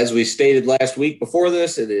 Well, as we stated last week before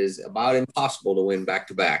this, it is about impossible to win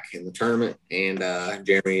back-to-back in the tournament, and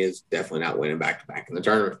Jeremy is definitely not winning back-to-back in the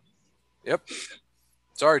tournament. Yep.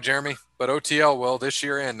 Sorry, Jeremy, but OTL will this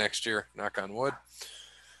year and next year. Knock on wood.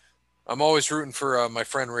 I'm always rooting for my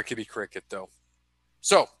friend Rickety Cricket, though.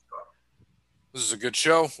 So, this is a good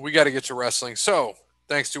show. We got to get to wrestling. So,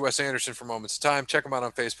 thanks to Wes Anderson for Moments of Time. Check him out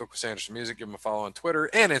on Facebook, Wes Anderson Music. Give him a follow on Twitter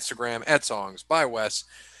and Instagram at Songs by Wes.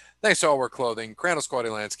 Thanks to All Wear Clothing, Crandall's Quality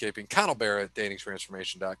Landscaping, Connell Barrett,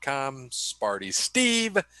 DatingTransformation.com, Sparty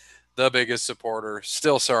Steve, the biggest supporter.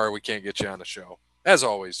 Still sorry we can't get you on the show. As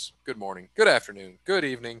always, good morning, good afternoon, good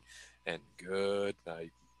evening, and good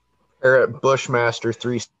night. Barrett Bushmaster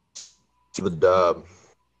 3 the dub.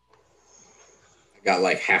 I got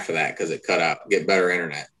like half of that because it cut out. Get better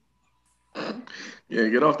internet. Yeah,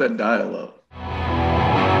 get off that dial-up.